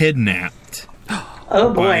kidnapped.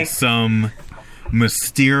 Oh boy. By some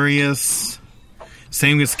mysterious...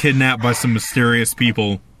 Sam gets kidnapped by some mysterious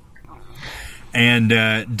people. And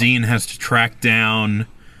Dean has to track down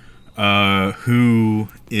who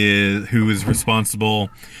is responsible.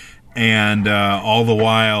 And all the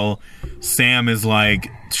while, Sam is like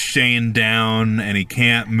chained down and he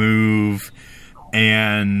can't move.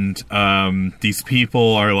 And these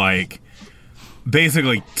people are like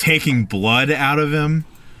basically taking blood out of him.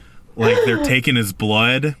 Like they're taking his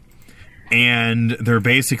blood. And they're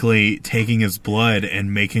basically taking his blood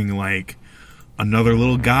and making like another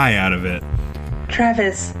little guy out of it.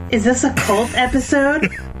 Travis, is this a cult episode?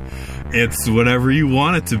 It's whatever you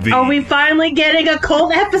want it to be. Are we finally getting a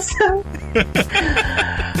cult episode?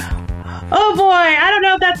 Oh boy, I don't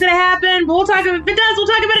know if that's gonna happen, but if it does, we'll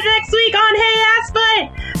talk about it next week on Hey Ass Butt.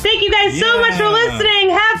 Thank you guys so much for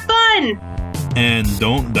listening. Have fun. And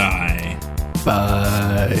don't die.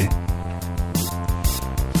 Bye.